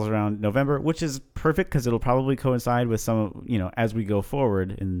 this falls around November, which is perfect because it'll probably coincide with some, as we go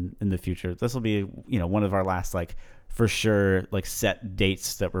forward in the future. This will be, one of our last, for sure, set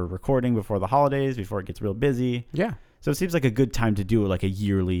dates that we're recording before the holidays, before it gets real busy. Yeah. So it seems like a good time to do a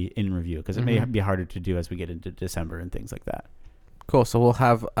yearly in review because it may be harder to do as we get into December and things like that. Cool. So we'll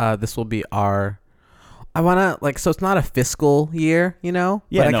have, this will be our... I want to, so it's not a fiscal year, Yeah,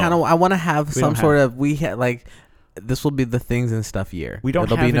 but I want to have some sort of, this will be the things and stuff year.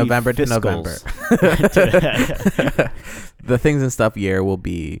 It'll be November to November. The things and stuff year will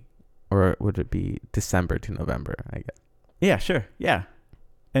be, or would it be December to November, I guess. Yeah, sure. Yeah.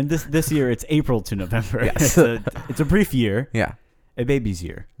 And this year it's April to November. Yes. It's a brief year. Yeah. A baby's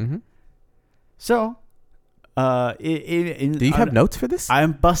year. Mm-hmm. So, do you have notes for this?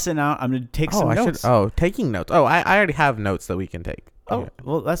 I'm busting out. I'm going to take some notes. Taking notes. Oh, I already have notes that we can take. Oh,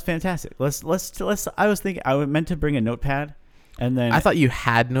 well, that's fantastic. Let's. I was thinking I meant to bring a notepad, and then I thought you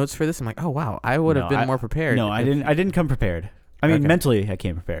had notes for this. I'm like, oh wow, I would have been more prepared. No, I didn't. I didn't come prepared. I mean, mentally I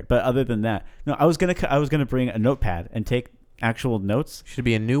came prepared, but other than that, no. I was gonna bring a notepad and take actual notes. Should it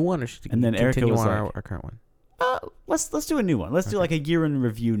be a new one, or should it and then Erica was on our current one? Let's do a new one. Let's do a year in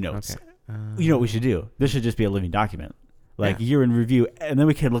review notes. You know what we should do? This should just be a living document, like year in review, and then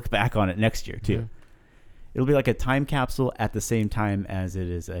we can look back on it next year too. It'll be like a time capsule at the same time as it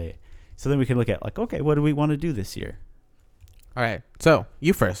is a. So then we can look at like, okay, what do we want to do this year? All right. So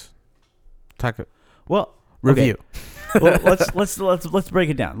you first. Well, review. Okay. Well, let's break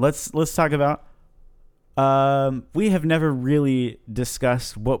it down. Let's talk about. We have never really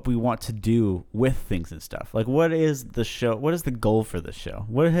discussed what we want to do with things and stuff. Like, what is the show? What is the goal for the show?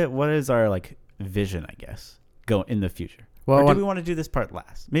 What is our like vision? I guess go in the future. Well, or do we want to do this part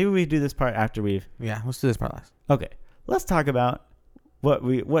last? Maybe we do this part after we've. Yeah, let's do this part last. Okay, let's talk about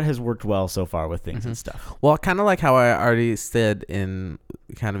what has worked well so far with things and stuff. Well, kind of like how I already said in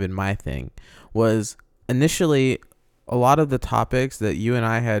my thing was initially a lot of the topics that you and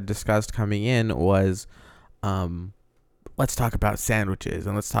I had discussed coming in was let's talk about sandwiches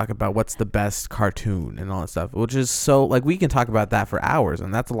and let's talk about what's the best cartoon and all that stuff, which is so like we can talk about that for hours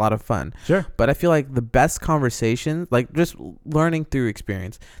and that's a lot of fun. Sure. But I feel like the best conversations, like just learning through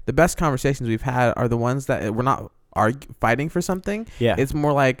experience, the best conversations we've had are the ones that we're not fighting for something. Yeah. It's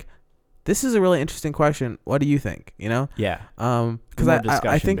more like, this is a really interesting question. What do you think? You know? Yeah. Because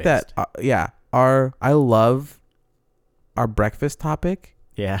I think that I love our breakfast topic.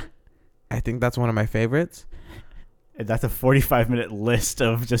 Yeah. I think that's one of my favorites. That's a 45-minute list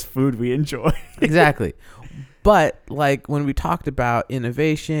of just food we enjoy. Exactly. But like when we talked about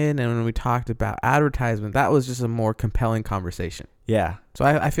innovation and when we talked about advertisement, that was just a more compelling conversation. Yeah. So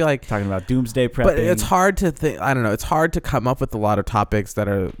I feel like talking about doomsday prepping. But it's hard to think. I don't know. It's hard to come up with a lot of topics that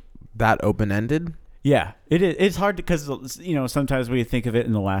are that open-ended. Yeah, it is. It's hard because sometimes we think of it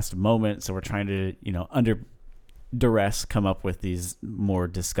in the last moment, so we're trying to under duress come up with these more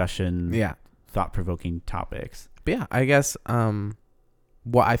discussion, thought-provoking topics. But yeah, I guess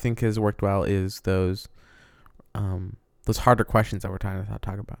what I think has worked well is those harder questions that we're trying to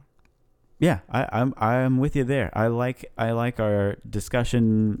talk about. Yeah, I'm with you there. I like our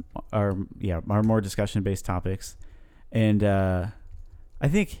discussion, our more discussion based topics, and I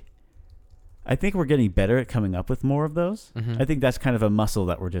think we're getting better at coming up with more of those. I think that's kind of a muscle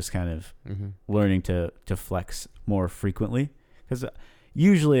that we're just kind of learning to flex more frequently, because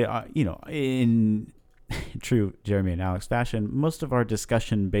usually in true Jeremy and Alex fashion, most of our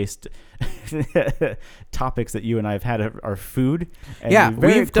discussion-based topics that you and I have had are food. And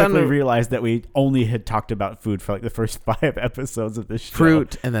we've quickly realized that we only had talked about food for like the first 5 episodes of this show.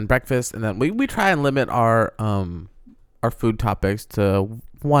 Fruit and then breakfast, and then we try and limit our food topics to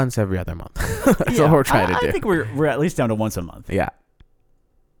once every other month. That's what we're trying to do. I think we're at least down to once a month. Yeah.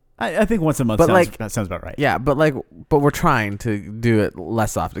 I think once a month that sounds about right. Yeah, but we're trying to do it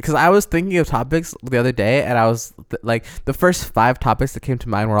less often. Because I was thinking of topics the other day, and I was like, the first 5 topics that came to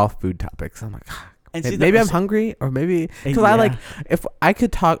mind were all food topics. I'm like, maybe I'm hungry, or maybe because if I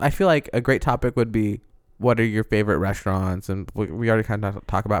could talk, I feel like a great topic would be, what are your favorite restaurants? And we already kind of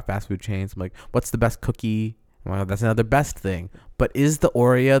talk about fast food chains. I'm like, what's the best cookie? Well, that's another best thing. But is the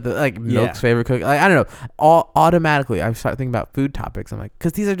Oreo Milk's favorite cookie? Like, I don't know. Automatically, I start thinking about food topics. I'm like,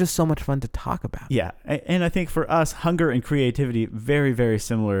 because these are just so much fun to talk about. Yeah, and I think for us, hunger and creativity, very, very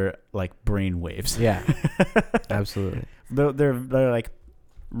similar, like brain waves. Yeah, absolutely. They're like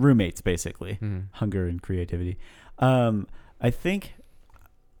roommates, basically. Hunger and creativity. I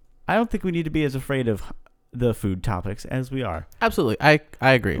don't think we need to be as afraid of the food topics as we are. Absolutely. I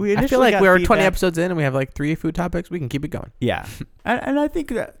agree. I feel like we're 20 episodes in and we have like 3 food topics. We can keep it going. Yeah. and I think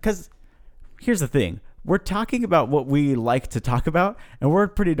that, because here's the thing. We're talking about what we like to talk about, and we're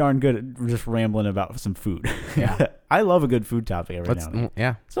pretty darn good at just rambling about some food. Yeah. I love a good food topic every now and then.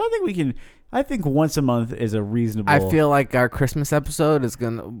 Yeah. So I think once a month is a reasonable. I feel like our Christmas episode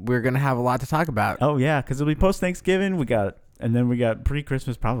we're going to have a lot to talk about. Oh yeah. Cause it'll be post Thanksgiving. And then we got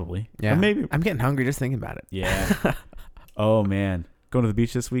pre-Christmas probably. Yeah. Or maybe. I'm getting hungry just thinking about it. Yeah. Oh, man. Going to the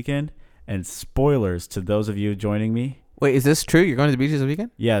beach this weekend. And spoilers to those of you joining me. Wait, is this true? You're going to the beach this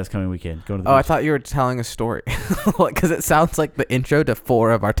weekend? Yeah, this coming weekend. Going to the beach. I thought you were telling a story. Because it sounds like the intro to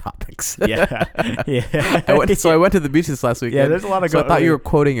 4 of our topics. Yeah. Yeah. I went to the beach this last weekend. Yeah, there's a lot of I thought you were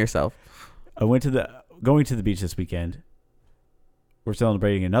quoting yourself. Going to the beach this weekend. We're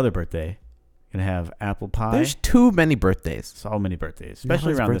celebrating another birthday. Gonna have apple pie. There's too many birthdays. So many birthdays,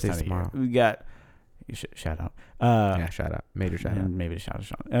 especially around this time of year. We got shout out. Shout out. Major shout out. Maybe shout out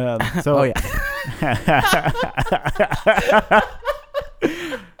Sean. So oh yeah.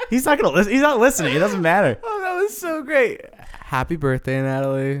 He's not gonna listen. He's not listening. It doesn't matter. Oh, that was so great. Happy birthday,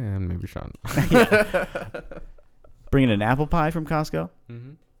 Natalie, and maybe Sean. Bringing an apple pie from Costco.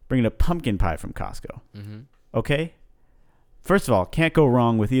 Mm-hmm. Bringing a pumpkin pie from Costco. Mm-hmm. Okay. First of all, can't go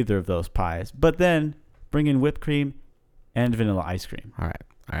wrong with either of those pies. But then bring in whipped cream and vanilla ice cream. All right.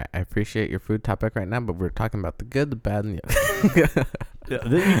 All right, I appreciate your food topic right now, but we're talking about the good, the bad, and the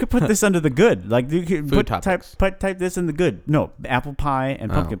You could put this under the good. Like you could Food type this in the good. No, apple pie and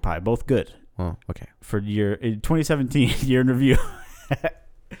pumpkin pie, both good. Well, okay. For your 2017 year in review.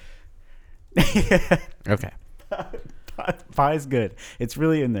 Okay. Pie is good. It's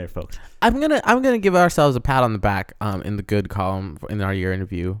really in there, folks. I'm gonna give ourselves a pat on the back in the good column in our year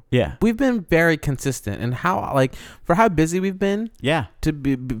interview. Yeah. We've been very consistent in for how busy we've been. Yeah.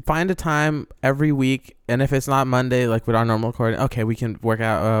 To find a time every week, and if it's not Monday, like with our normal recording, okay, we can work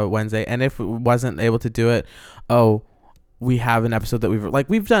out Wednesday. And if we wasn't able to do it, we have an episode that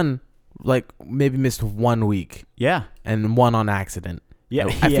we've done maybe missed 1 week. Yeah. And one on accident. Yeah,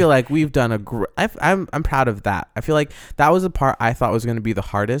 I feel like we've done I'm proud of that. I feel like that was the part I thought was going to be the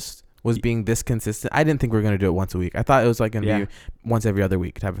hardest, was being this consistent. I didn't think we were going to do it once a week. I thought it was going to be once every other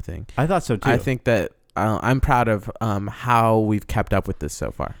week type of thing. I thought so too. I think that I'm proud of how we've kept up with this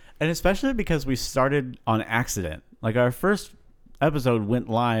so far. And especially because we started on accident. Like our first episode went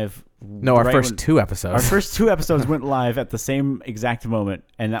live. No, our first two episodes. Our first two episodes went live at the same exact moment,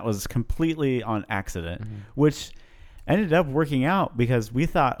 and that was completely on accident, which ended up working out because we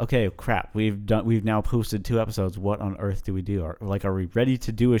thought, okay, crap, we've now posted 2 episodes. What on earth do we do? Are we ready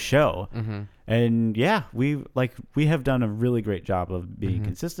to do a show? Mm-hmm. And yeah, we have done a really great job of being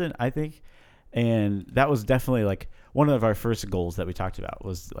consistent, I think. And that was definitely one of our first goals that we talked about,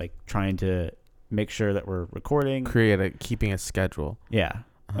 was trying to make sure that we're recording, keeping a schedule. Yeah.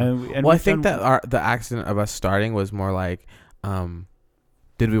 And I think that the accident of us starting was more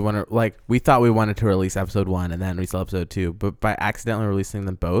did we want to we thought we wanted to release episode 1 and then release episode 2, but by accidentally releasing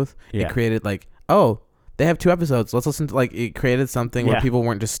them both, it created they have 2 episodes. Let's listen to it created something where people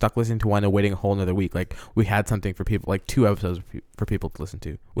weren't just stuck listening to one and waiting a whole another week. We had something for people, 2 episodes for people to listen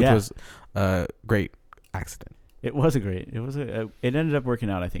to, which was a great accident. It was it ended up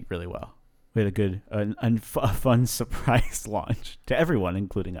working out, I think, really well. We had a good a fun surprise launch to everyone,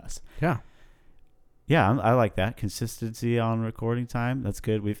 including us. Yeah. Yeah, I like that. Consistency on recording time. That's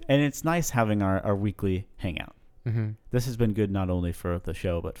good. And it's nice having our weekly hangout. Mm-hmm. This has been good not only for the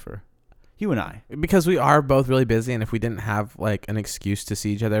show, but for you and I. Because we are both really busy, and if we didn't have an excuse to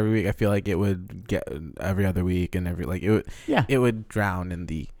see each other every week, I feel like it would get every other week and it would drown in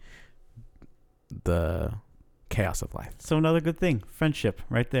the chaos of life. So another good thing, friendship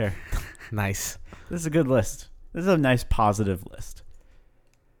right there. Nice. This is a good list. This is a nice positive list.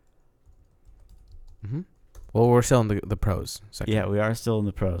 Mm-hmm. Well, we're still in the pros section. Yeah, we are still in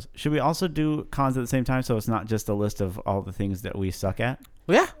the pros. Should we also do cons at the same time, so it's not just a list of all the things that we suck at?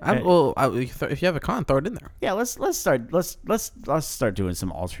 Well, yeah. If you have a con, throw it in there. Yeah, let's start doing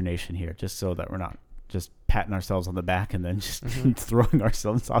some alternation here, just so that we're not just patting ourselves on the back and then just throwing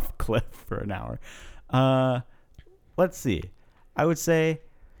ourselves off a cliff for an hour. Let's see. I would say,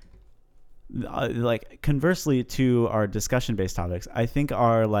 conversely to our discussion-based topics, I think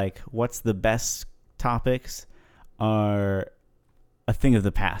our what's the best topics are a thing of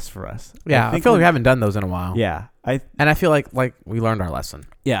the past for us. Yeah, I feel like we haven't done those in a while. Yeah, I feel like we learned our lesson.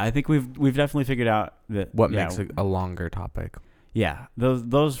 Yeah, I think we've definitely figured out that what makes a longer topic. Yeah,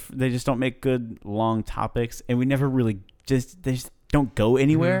 those they just don't make good long topics, and we never really they just don't go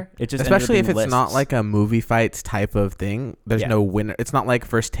anywhere. Mm-hmm. It just especially if it's lists. not like a movie fights type of thing. There's no winner. It's not like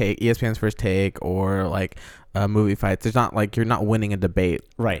First Take, ESPN's First Take, or movie fights. There's not you're not winning a debate,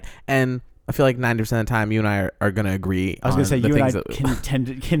 right? And I feel like 90% of the time, you and I are going to agree. I was going to say, you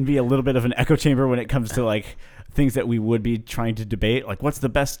and I can be a little bit of an echo chamber when it comes to things that we would be trying to debate. What's the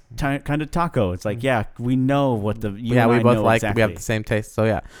best kind of taco? It's yeah, we know what the we both like. Exactly. We have the same taste, so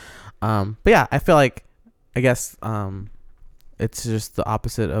yeah. But yeah, I feel like guess it's just the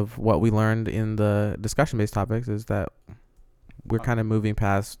opposite of what we learned in the discussion-based topics, is that we're kind of moving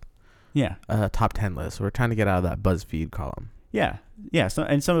past a top 10 list. We're trying to get out of that BuzzFeed column. Yeah. So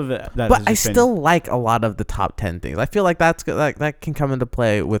and some of it, but I still like a lot of the top 10 things. I feel like that can come into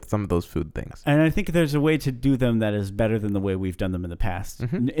play with some of those food things. And I think there's a way to do them that is better than the way we've done them in the past.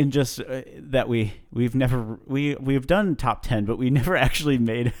 Mm-hmm. And just that we've done top 10, but we never actually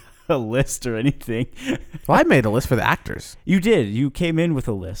made a list or anything. Well, I made a list for the actors. You did. You came in with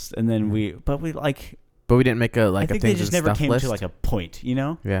a list, and then but we didn't make a I think a they just never came list. to a point,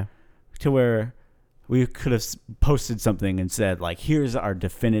 Yeah. To where we could have posted something and said here's our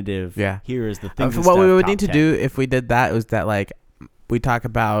definitive. Yeah. Here is the thing. What we would need to do if we did that was that we talk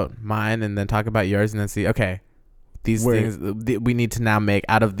about mine and then talk about yours and then see these things we need to now make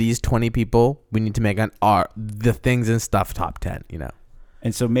out of these 20 people. We need to make the things and stuff top 10.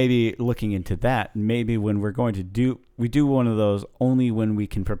 And so maybe looking into that, maybe when we're going to do one of those only when we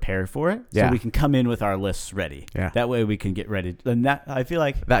can prepare for it. Yeah. So we can come in with our lists ready. Yeah. That way we can get ready. And that, I feel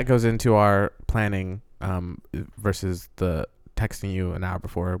like that goes into our planning versus the texting you an hour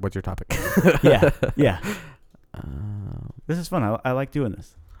before. What's your topic? yeah. This is fun. I like doing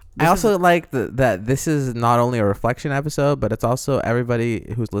this. I also like that this is not only a reflection episode, but it's also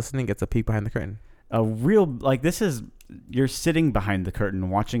everybody who's listening gets a peek behind the curtain. A real, like, this is, you're sitting behind the curtain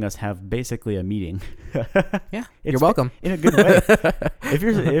watching us have basically a meeting. Yeah, you're welcome. In a good way. if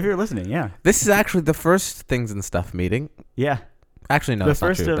you're listening, yeah. This is actually the first Things and Stuff meeting. Yeah. Actually, no, that's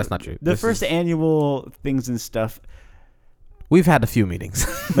not true. That's not true. The first annual Things and Stuff. We've had a few meetings.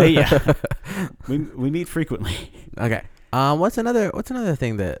 But yeah. we meet frequently. Okay. What's another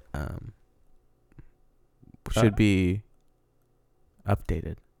thing that should be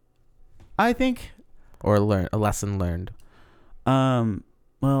updated? I think, or a lesson learned.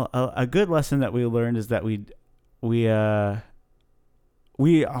 Well, a good lesson that we learned is that we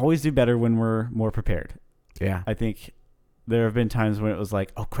always do better when we're more prepared. Yeah. I think there have been times when it was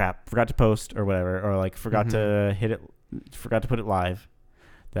like, oh crap, forgot to post or whatever, or like forgot to put it live.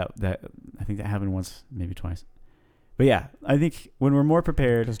 That I think that happened once, maybe twice. But yeah, I think when we're more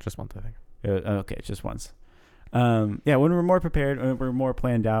prepared, just once, I think. Okay, just once. When we're more prepared, when we're more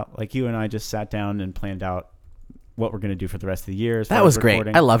planned out, like you and I just sat down and planned out what we're going to do for the rest of the year. That was great.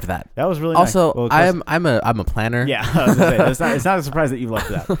 I loved that. That was really also nice. Well, I'm a planner. Yeah, I was gonna say, it's not a surprise that you loved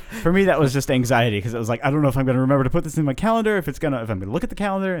that. For me, that was just anxiety because it was like, I don't know if I'm going to remember to put this in my calendar, if I'm going to look at the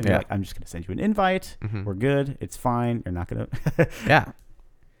calendar and you're like, I'm just going to send you an invite. We're good. It's fine. You're not going to. Yeah.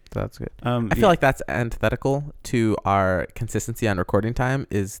 That's good. I feel like that's antithetical to our consistency on recording time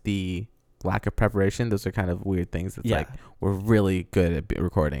is the lack of preparation. Those are kind of weird things. It's like we're really good at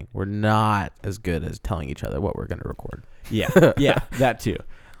recording. We're not as good as telling each other what we're going to record. Yeah, that too.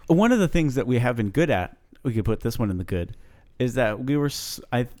 One of the things that we have been good at, we could put this one in the good, is that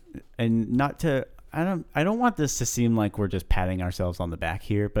I don't want this to seem like we're just patting ourselves on the back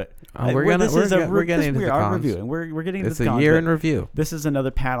here, but we're getting into the cons. Reviewing. We're getting into it's the cons. It's a year in review. This is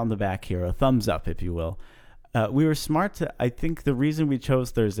another pat on the back here, a thumbs up, if you will. We were smart to. I think the reason we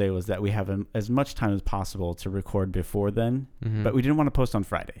chose Thursday was that we have as much time as possible to record before then, but we didn't want to post on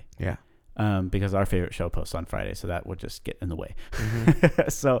Friday. Yeah. Because our favorite show posts on Friday, so that would just get in the way.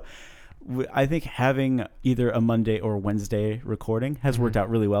 So I think having either a Monday or Wednesday recording has worked out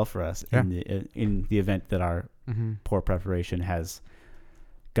really well for us in the event that our poor preparation has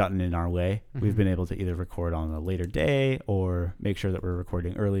gotten in our way. We've been able to either record on a later day or make sure that we're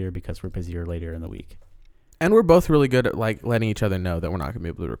recording earlier because we're busier later in the week. And we're both really good at like letting each other know that we're not going to be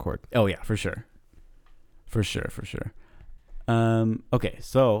able to record. Oh yeah, for sure. Okay,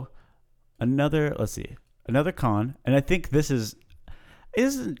 so another con, and I think this is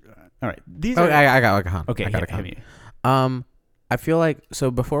all right. These are I got a con. Okay, I got a con. I feel like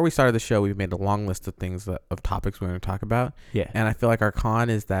before we started the show, we've made a long list of things of topics we're going to talk about. Yeah. And I feel like our con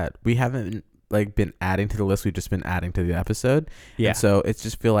is that we haven't like been adding to the list. We've just been adding to the episode. Yeah. And so it's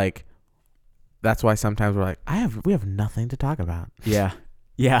just feel like that's why sometimes we're like, we have nothing to talk about. Yeah.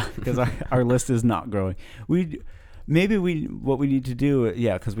 Yeah. Because our list is not growing. What we need to do,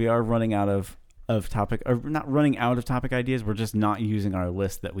 because we are running out of topic, or not running out of topic ideas. We're just not using our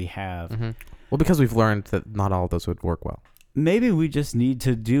list that we have. Well, because we've learned that not all of those would work well. Maybe we just need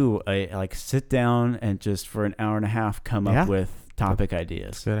to do sit down and just for an hour and a half come up with topic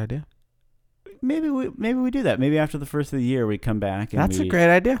ideas. Good idea. Maybe we do that. Maybe after the first of the year we come back. And That's a great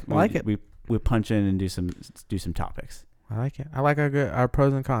idea. I like it. We punch in and do some topics. I like it. I like our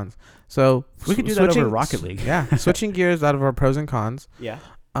pros and cons. So we could do that over Rocket League. Yeah, switching gears out of our pros and cons. Yeah.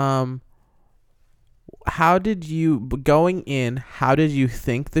 How did you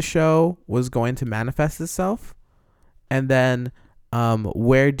think the show was going to manifest itself? And then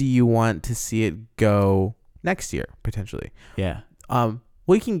where do you want to see it go next year, potentially? Yeah.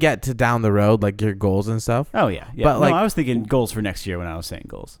 We can get to down the road, like your goals and stuff. Oh, yeah. But I was thinking goals for next year when I was saying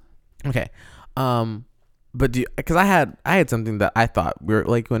goals. Okay. But because I had something that I thought we were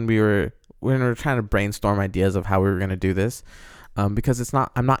like when we were trying to brainstorm ideas of how we were going to do this, because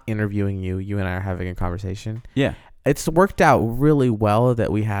I'm not interviewing you and I are having a conversation. Yeah. It's worked out really well that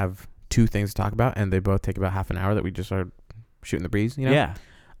we have two things to talk about and they both take about half an hour that we just are shooting the breeze, you know? Yeah.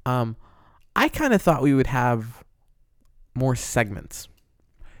 I kind of thought we would have more segments.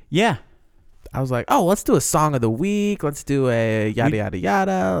 Yeah. I was like, oh, let's do a song of the week. Let's do a yada, yada,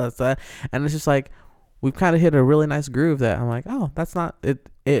 yada. And it's just like, we've kind of hit a really nice groove that I'm like, oh, that's not it.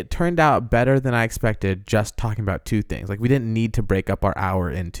 It turned out better than I expected just talking about two things. Like we didn't need to break up our hour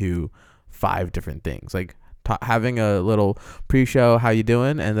into 5 different things. Like having a little pre-show, how you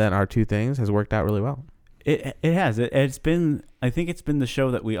doing, and then our two things has worked out really well. It has. It's been, I think it's been the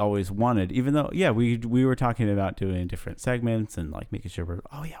show that we always wanted, even though, yeah, we were talking about doing different segments and like making sure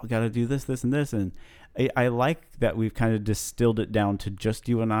we got to do this, and this. And I like that we've kind of distilled it down to just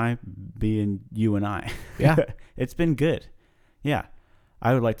you and I being you and I. Yeah. It's been good. Yeah.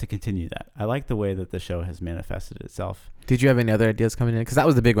 I would like to continue that. I like the way that the show has manifested itself. Did you have any other ideas coming in? Because that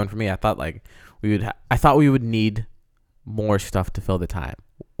was the big one for me. I thought like I thought we would need more stuff to fill the time.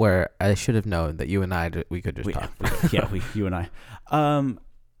 Where I should have known that you and I we could just talk. You and I.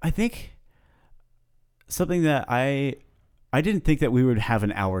 I think something that I didn't think that we would have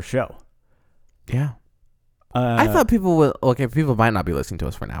an hour show. Yeah. I thought people would. Okay, people might not be listening to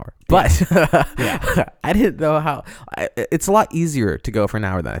us for an hour, but yeah. I didn't know how. It's a lot easier to go for an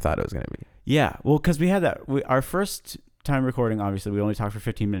hour than I thought it was going to be. Yeah, well, because we had that. Our first time recording, obviously, we only talked for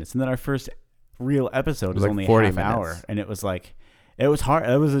 15 minutes, and then our first real episode was like only 40 half minutes. hour, and it was like, it was hard.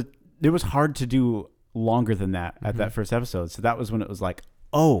 It was hard to do longer than that at that first episode. So that was when it was like,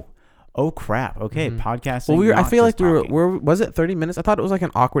 oh crap. Okay, podcasting. Well, I feel like we talking. were. Was it 30 minutes? I thought it was like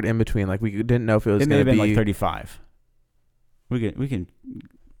an awkward in between. Like we didn't know if it was. It may going have to been be like 35. We can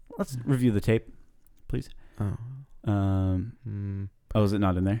let's review the tape, please. Oh. Oh, is it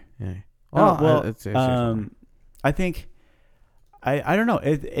not in there? Yeah. Well, it's I think I don't know.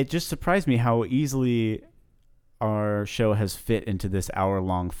 It just surprised me how easily our show has fit into this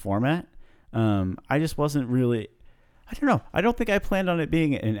hour-long format. I just wasn't really. I don't know. I don't think I planned on it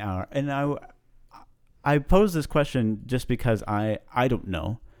being an hour. And I pose this question just because I don't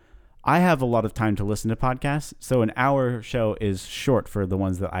know. I have a lot of time to listen to podcasts, so an hour show is short for the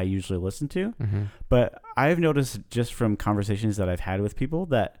ones that I usually listen to. Mm-hmm. But I've noticed just from conversations that I've had with people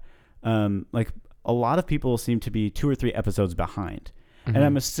that like a lot of people seem to be 2 or 3 episodes behind. Mm-hmm. And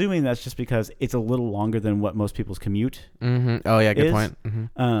I'm assuming that's just because it's a little longer than what most people's commute. Mm-hmm. Oh yeah, good is. point.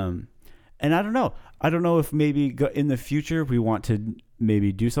 Mm-hmm. And I don't know. I don't know if maybe in the future we want to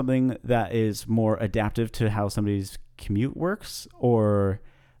maybe do something that is more adaptive to how somebody's commute works, or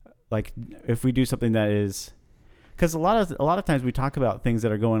like if we do something that is, because a lot of times we talk about things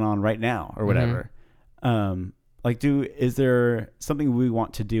that are going on right now or whatever. Is there something we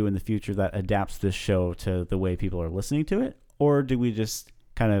want to do in the future that adapts this show to the way people are listening to it, or do we just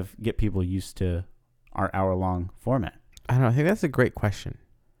kind of get people used to our hour-long format? I don't know. I think that's a great question.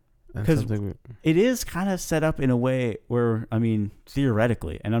 Because it is kind of set up in a way where, I mean,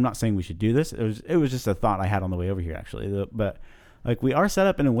 theoretically, and I'm not saying we should do this. It was just a thought I had on the way over here, actually. But like we are set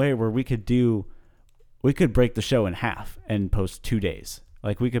up in a way where we could break the show in half and post 2 days.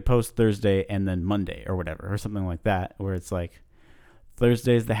 Like we could post Thursday and then Monday or whatever, or something like that, where it's like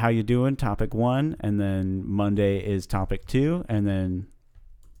Thursday's the how you doing topic 1, and then Monday is topic 2, and then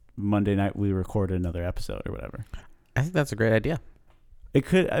Monday night we record another episode or whatever. I think that's a great idea. It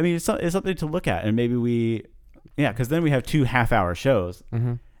could. I mean, it's something to look at, and maybe because then we have 2 half-hour shows,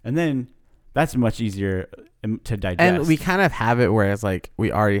 and then that's much easier to digest. And we kind of have it where it's like we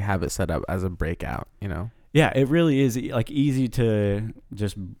already have it set up as a breakout, you know? Yeah, it really is like easy to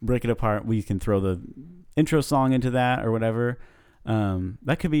just break it apart. We can throw the intro song into that or whatever.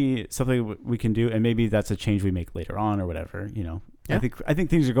 That could be something we can do, and maybe that's a change we make later on or whatever. You know, yeah. I think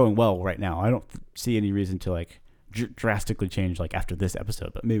things are going well right now. I don't see any reason to like drastically change like after this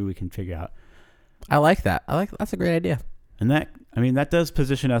episode, but maybe we can figure out. I like that. That's a great idea. And that does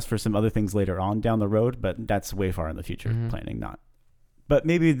position us for some other things later on down the road, but that's way far in the future planning, not. But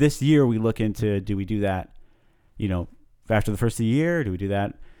maybe this year we look into, do we do that, you know, after the first of the year? Do we do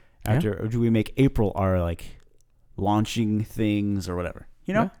that after, or do we make April our like launching things or whatever?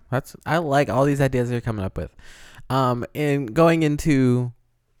 You know, I like all these ideas that you're coming up with. And going into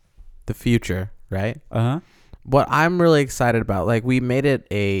the future, right? What I'm really excited about, like we made it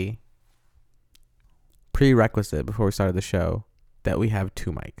a prerequisite before we started the show that we have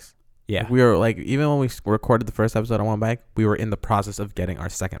 2 mics. Yeah. Like we were like, even when we recorded the first episode on 1 mic, we were in the process of getting our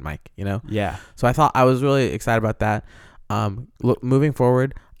second mic, you know? Yeah. So I was really excited about that. Moving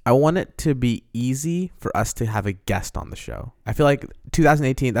forward, I want it to be easy for us to have a guest on the show. I feel like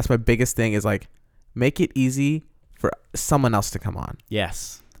 2018, that's my biggest thing, is like make it easy for someone else to come on.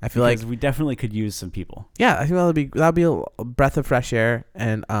 Yes. I feel like we definitely could use some people. Yeah, I think that'll be a breath of fresh air.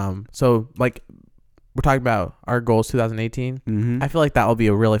 And so like we're talking about our goals 2018. I feel like that will be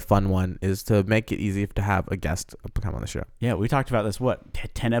a really fun one, is to make it easy to have a guest come on the show. Yeah, we talked about this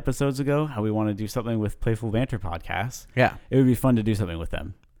 10 episodes ago, how we want to do something with Playful Banter Podcast. Yeah, it would be fun to do something with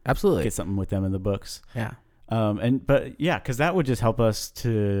them. Absolutely, get something with them in the books. Yeah. Because that would just help us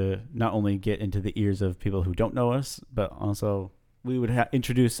to not only get into the ears of people who don't know us, but also we would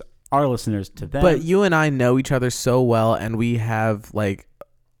introduce our listeners to them. But you and I know each other so well, and we have like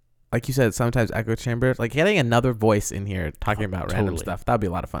you said, sometimes echo chambers. Like getting another voice in here talking about random stuff. That'd be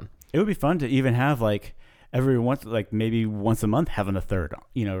a lot of fun. It would be fun to even have like every once, like maybe once a month, having a third,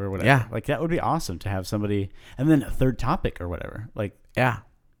 or whatever. Yeah. Like that would be awesome to have somebody, and then a third topic or whatever. Like, yeah.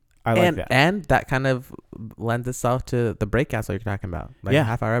 I like that. And that kind of lends itself to the breakouts that you're talking about. Like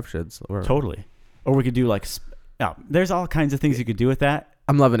half-hour episodes. Totally. Or we could do like, there's all kinds of things you could do with that.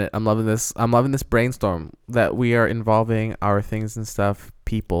 I'm loving it. I'm loving this. I'm loving this brainstorm that we are involving our things and stuff,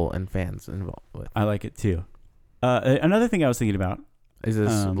 people and fans involved with. I like it too. Another thing I was thinking about. Is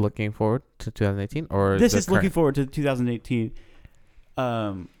this looking forward to 2018 or this is looking forward to 2018?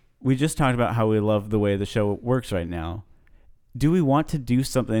 We just talked about how we love the way the show works right now. Do we want to do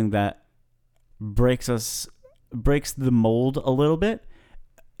something that breaks the mold a little bit?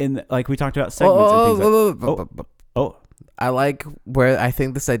 Like we talked about segments and things like. I like where I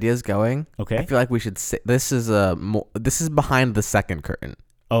think this idea is going. Okay. I feel like we should say this is behind the second curtain.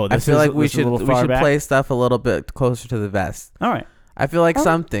 Oh, I feel like we should play stuff a little bit closer to the vest. All right. I feel like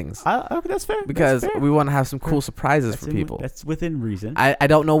some things. That's fair. Because that's fair. we want to have some cool surprises for people. That's within reason. I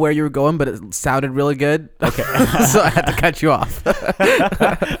don't know where you were going, but it sounded really good. Okay. So I had to cut you off.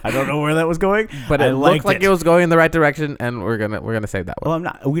 I don't know where that was going, but it looked like it was going in the right direction, and we're gonna save that one.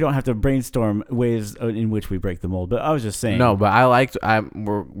 Well, we don't have to brainstorm ways in which we break the mold, but I was just saying. No, but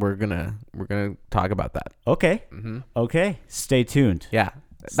we're gonna talk about that. Okay. Mm-hmm. Okay. Stay tuned. Yeah.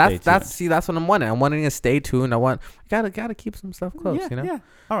 That's what I'm wanting. I'm wanting to stay tuned. Gotta keep some stuff close. Yeah.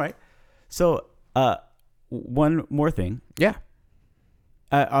 All right. So, one more thing. Yeah.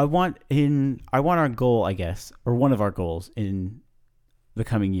 I want our goal, I guess, or one of our goals in the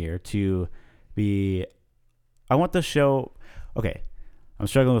coming year to be. I want the show. Okay, I'm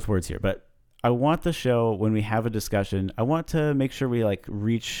struggling with words here, but I want the show when we have a discussion. I want to make sure we like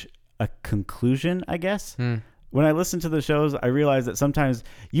reach a conclusion, I guess. When I listen to the shows, I realize that sometimes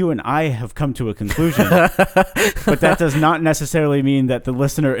you and I have come to a conclusion, but that does not necessarily mean that the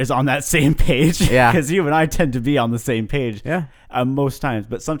listener is on that same page. Yeah. Because you and I tend to be on the same page. Yeah. Most times,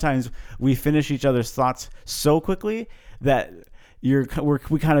 but sometimes we finish each other's thoughts so quickly that we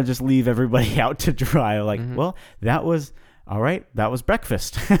kind of just leave everybody out to dry. Like, well, that was all right. That was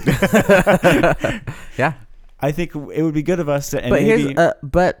breakfast. Yeah. I think it would be good of us to.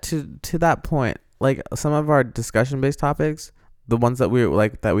 But to that point. Like some of our discussion-based topics, the ones that we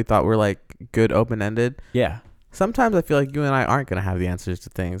thought were like good open-ended. Yeah. Sometimes I feel like you and I aren't gonna have the answers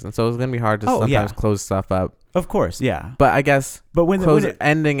to things, and so it's gonna be hard to sometimes close stuff up. Of course, yeah. But I guess,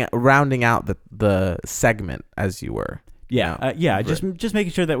 rounding out the segment as you were. Yeah. Just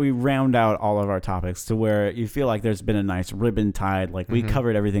making sure that we round out all of our topics to where you feel like there's been a nice ribbon tied, like we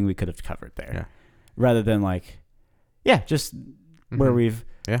covered everything we could have covered there, rather than like, just where we've.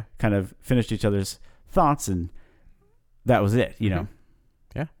 Yeah, kind of finished each other's thoughts, and that was it. Yeah,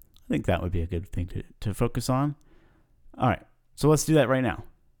 I think that would be a good thing to focus on. All right, so let's do that right now.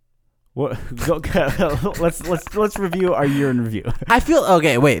 Let's review our year in review. I feel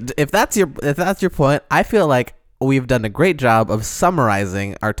okay. Wait, if that's your point, I feel like we've done a great job of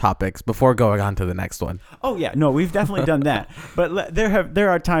summarizing our topics before going on to the next one. Oh yeah, no, we've definitely done that. But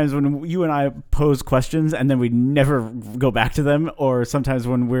there are times when you and I pose questions and then we never go back to them, or sometimes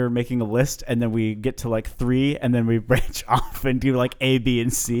when we're making a list and then we get to like 3 and then we branch off and do like A, B,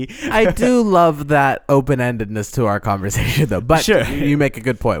 and C. I do love that open-endedness to our conversation, though. But sure. You make a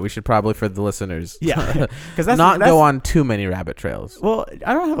good point. We should probably, for the listeners, because not go on too many rabbit trails. Well,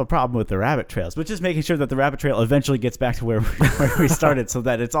 I don't have a problem with the rabbit trails, but just making sure that the rabbit trail eventually gets back to where we started, so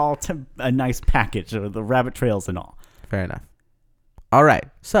that it's all a nice package of the rabbit trails and all. Fair enough. All right.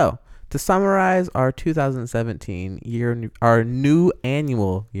 So to summarize our 2017 our new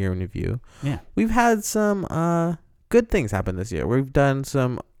annual year in review, we've had some good things happen this year. We've done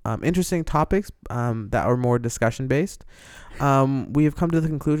some interesting topics that are more discussion based. We have come to the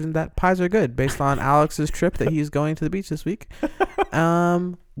conclusion that pies are good based on Alex's trip that he's going to the beach this week.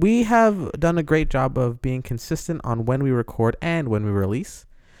 We have done a great job of being consistent on when we record and when we release.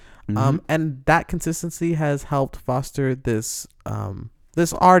 And that consistency has helped foster this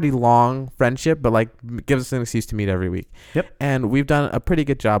this already long friendship, but like gives us an excuse to meet every week. Yep. And we've done a pretty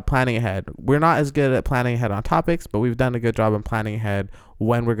good job planning ahead. We're not as good at planning ahead on topics, but we've done a good job in planning ahead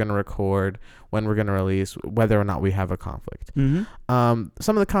when we're going to record, when we're going to release, whether or not we have a conflict. Some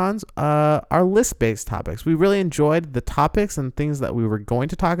of the cons are list-based topics. We really enjoyed the topics and things that we were going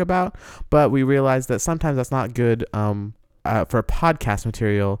to talk about, but we realized that sometimes that's not good for podcast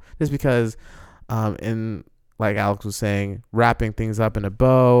material, just because in, like Alex was saying, wrapping things up in a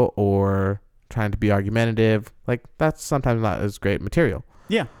bow or trying to be argumentative, like that's sometimes not as great material.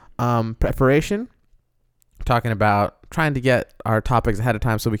 Yeah. preparation, talking about trying to get our topics ahead of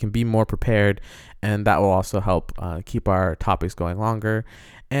time so we can be more prepared, and that will also help keep our topics going longer,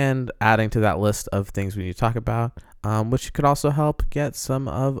 and adding to that list of things we need to talk about, which could also help get some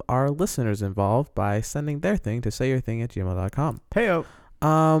of our listeners involved by sending their thing to sayyourthing@gmail.com. Heyo.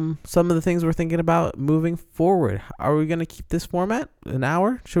 Some of the things we're thinking about moving forward. Are we going to keep this format an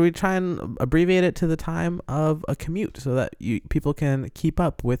hour? Should we try and abbreviate it to the time of a commute so that people can keep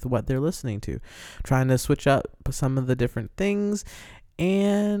up with what they're listening to? Trying to switch up some of the different things.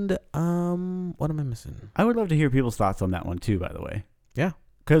 And what am I missing? I would love to hear people's thoughts on that one too, by the way. Yeah.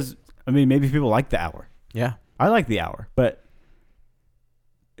 Because, I mean, maybe people like the hour. Yeah. I like the hour, but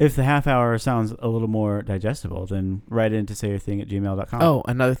if the half hour sounds a little more digestible, then write in to sayyourthing@gmail.com. Oh,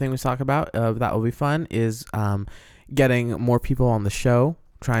 another thing we talk about that will be fun is getting more people on the show,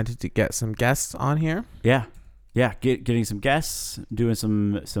 trying to get some guests on here. Yeah. Yeah. Getting some guests, doing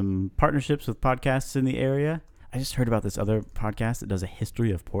some partnerships with podcasts in the area. I just heard about this other podcast that does a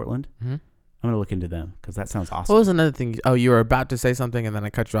history of Portland. Mm-hmm. I'm going to look into them because that sounds awesome. What was another thing? Oh, you were about to say something and then I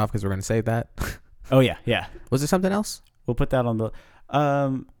cut you off because we're going to save that. Oh, yeah. Yeah. Was there something else? We'll put that on the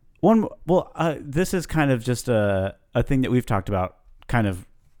this is kind of just a thing that we've talked about kind of.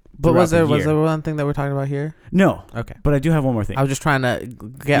 But was there one thing that we're talking about here? No. Okay. But I do have one more thing. I was just trying to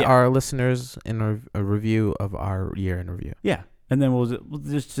get our listeners in a review of our year in review. Yeah. And then we'll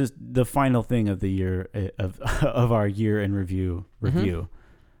just the final thing of the year of our year in review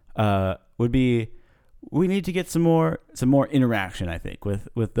would be we need to get some more interaction, I think,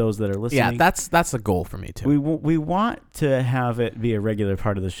 with those that are listening. Yeah, that's a goal for me too. We want to have it be a regular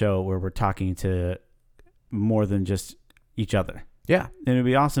part of the show where we're talking to more than just each other. Yeah. And it'd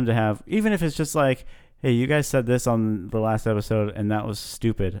be awesome to have, even if it's just like, hey, you guys said this on the last episode and that was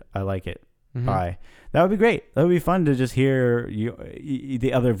stupid. I like it. Mm-hmm. Bye. That would be great. That would be fun to just hear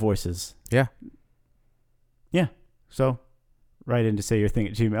the other voices. Yeah. Yeah. So write in to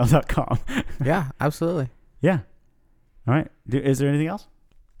sayyourthing@gmail.com. Yeah, absolutely. Yeah. All right. Is there anything else?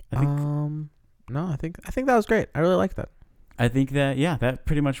 No, I think that was great. I really like that. I think that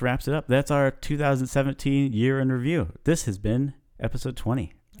pretty much wraps it up. That's our 2017 year in review. This has been episode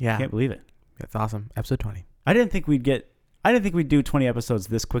 20. Yeah. I can't believe it. That's awesome. Episode 20. I didn't think we'd do 20 episodes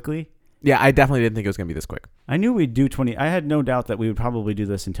this quickly. Yeah, I definitely didn't think it was going to be this quick. I knew we'd do 20. I had no doubt that we would probably do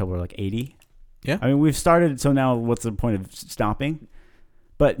this until we're like 80. Yeah. I mean, we've started, so now what's the point of stopping?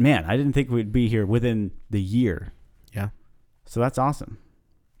 But man, I didn't think we'd be here within the year. Yeah. So that's awesome.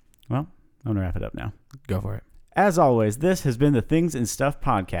 Well, I'm going to wrap it up now. Go for it. As always, this has been the Things and Stuff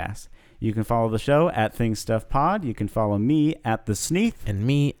podcast. You can follow the show at ThingsStuffPod. You can follow me at The Sneath. And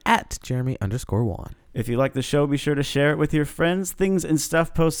me at Jeremy_1. If you like the show, be sure to share it with your friends. Things and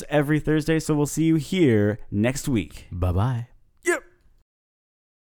Stuff posts every Thursday, so we'll see you here next week. Bye-bye.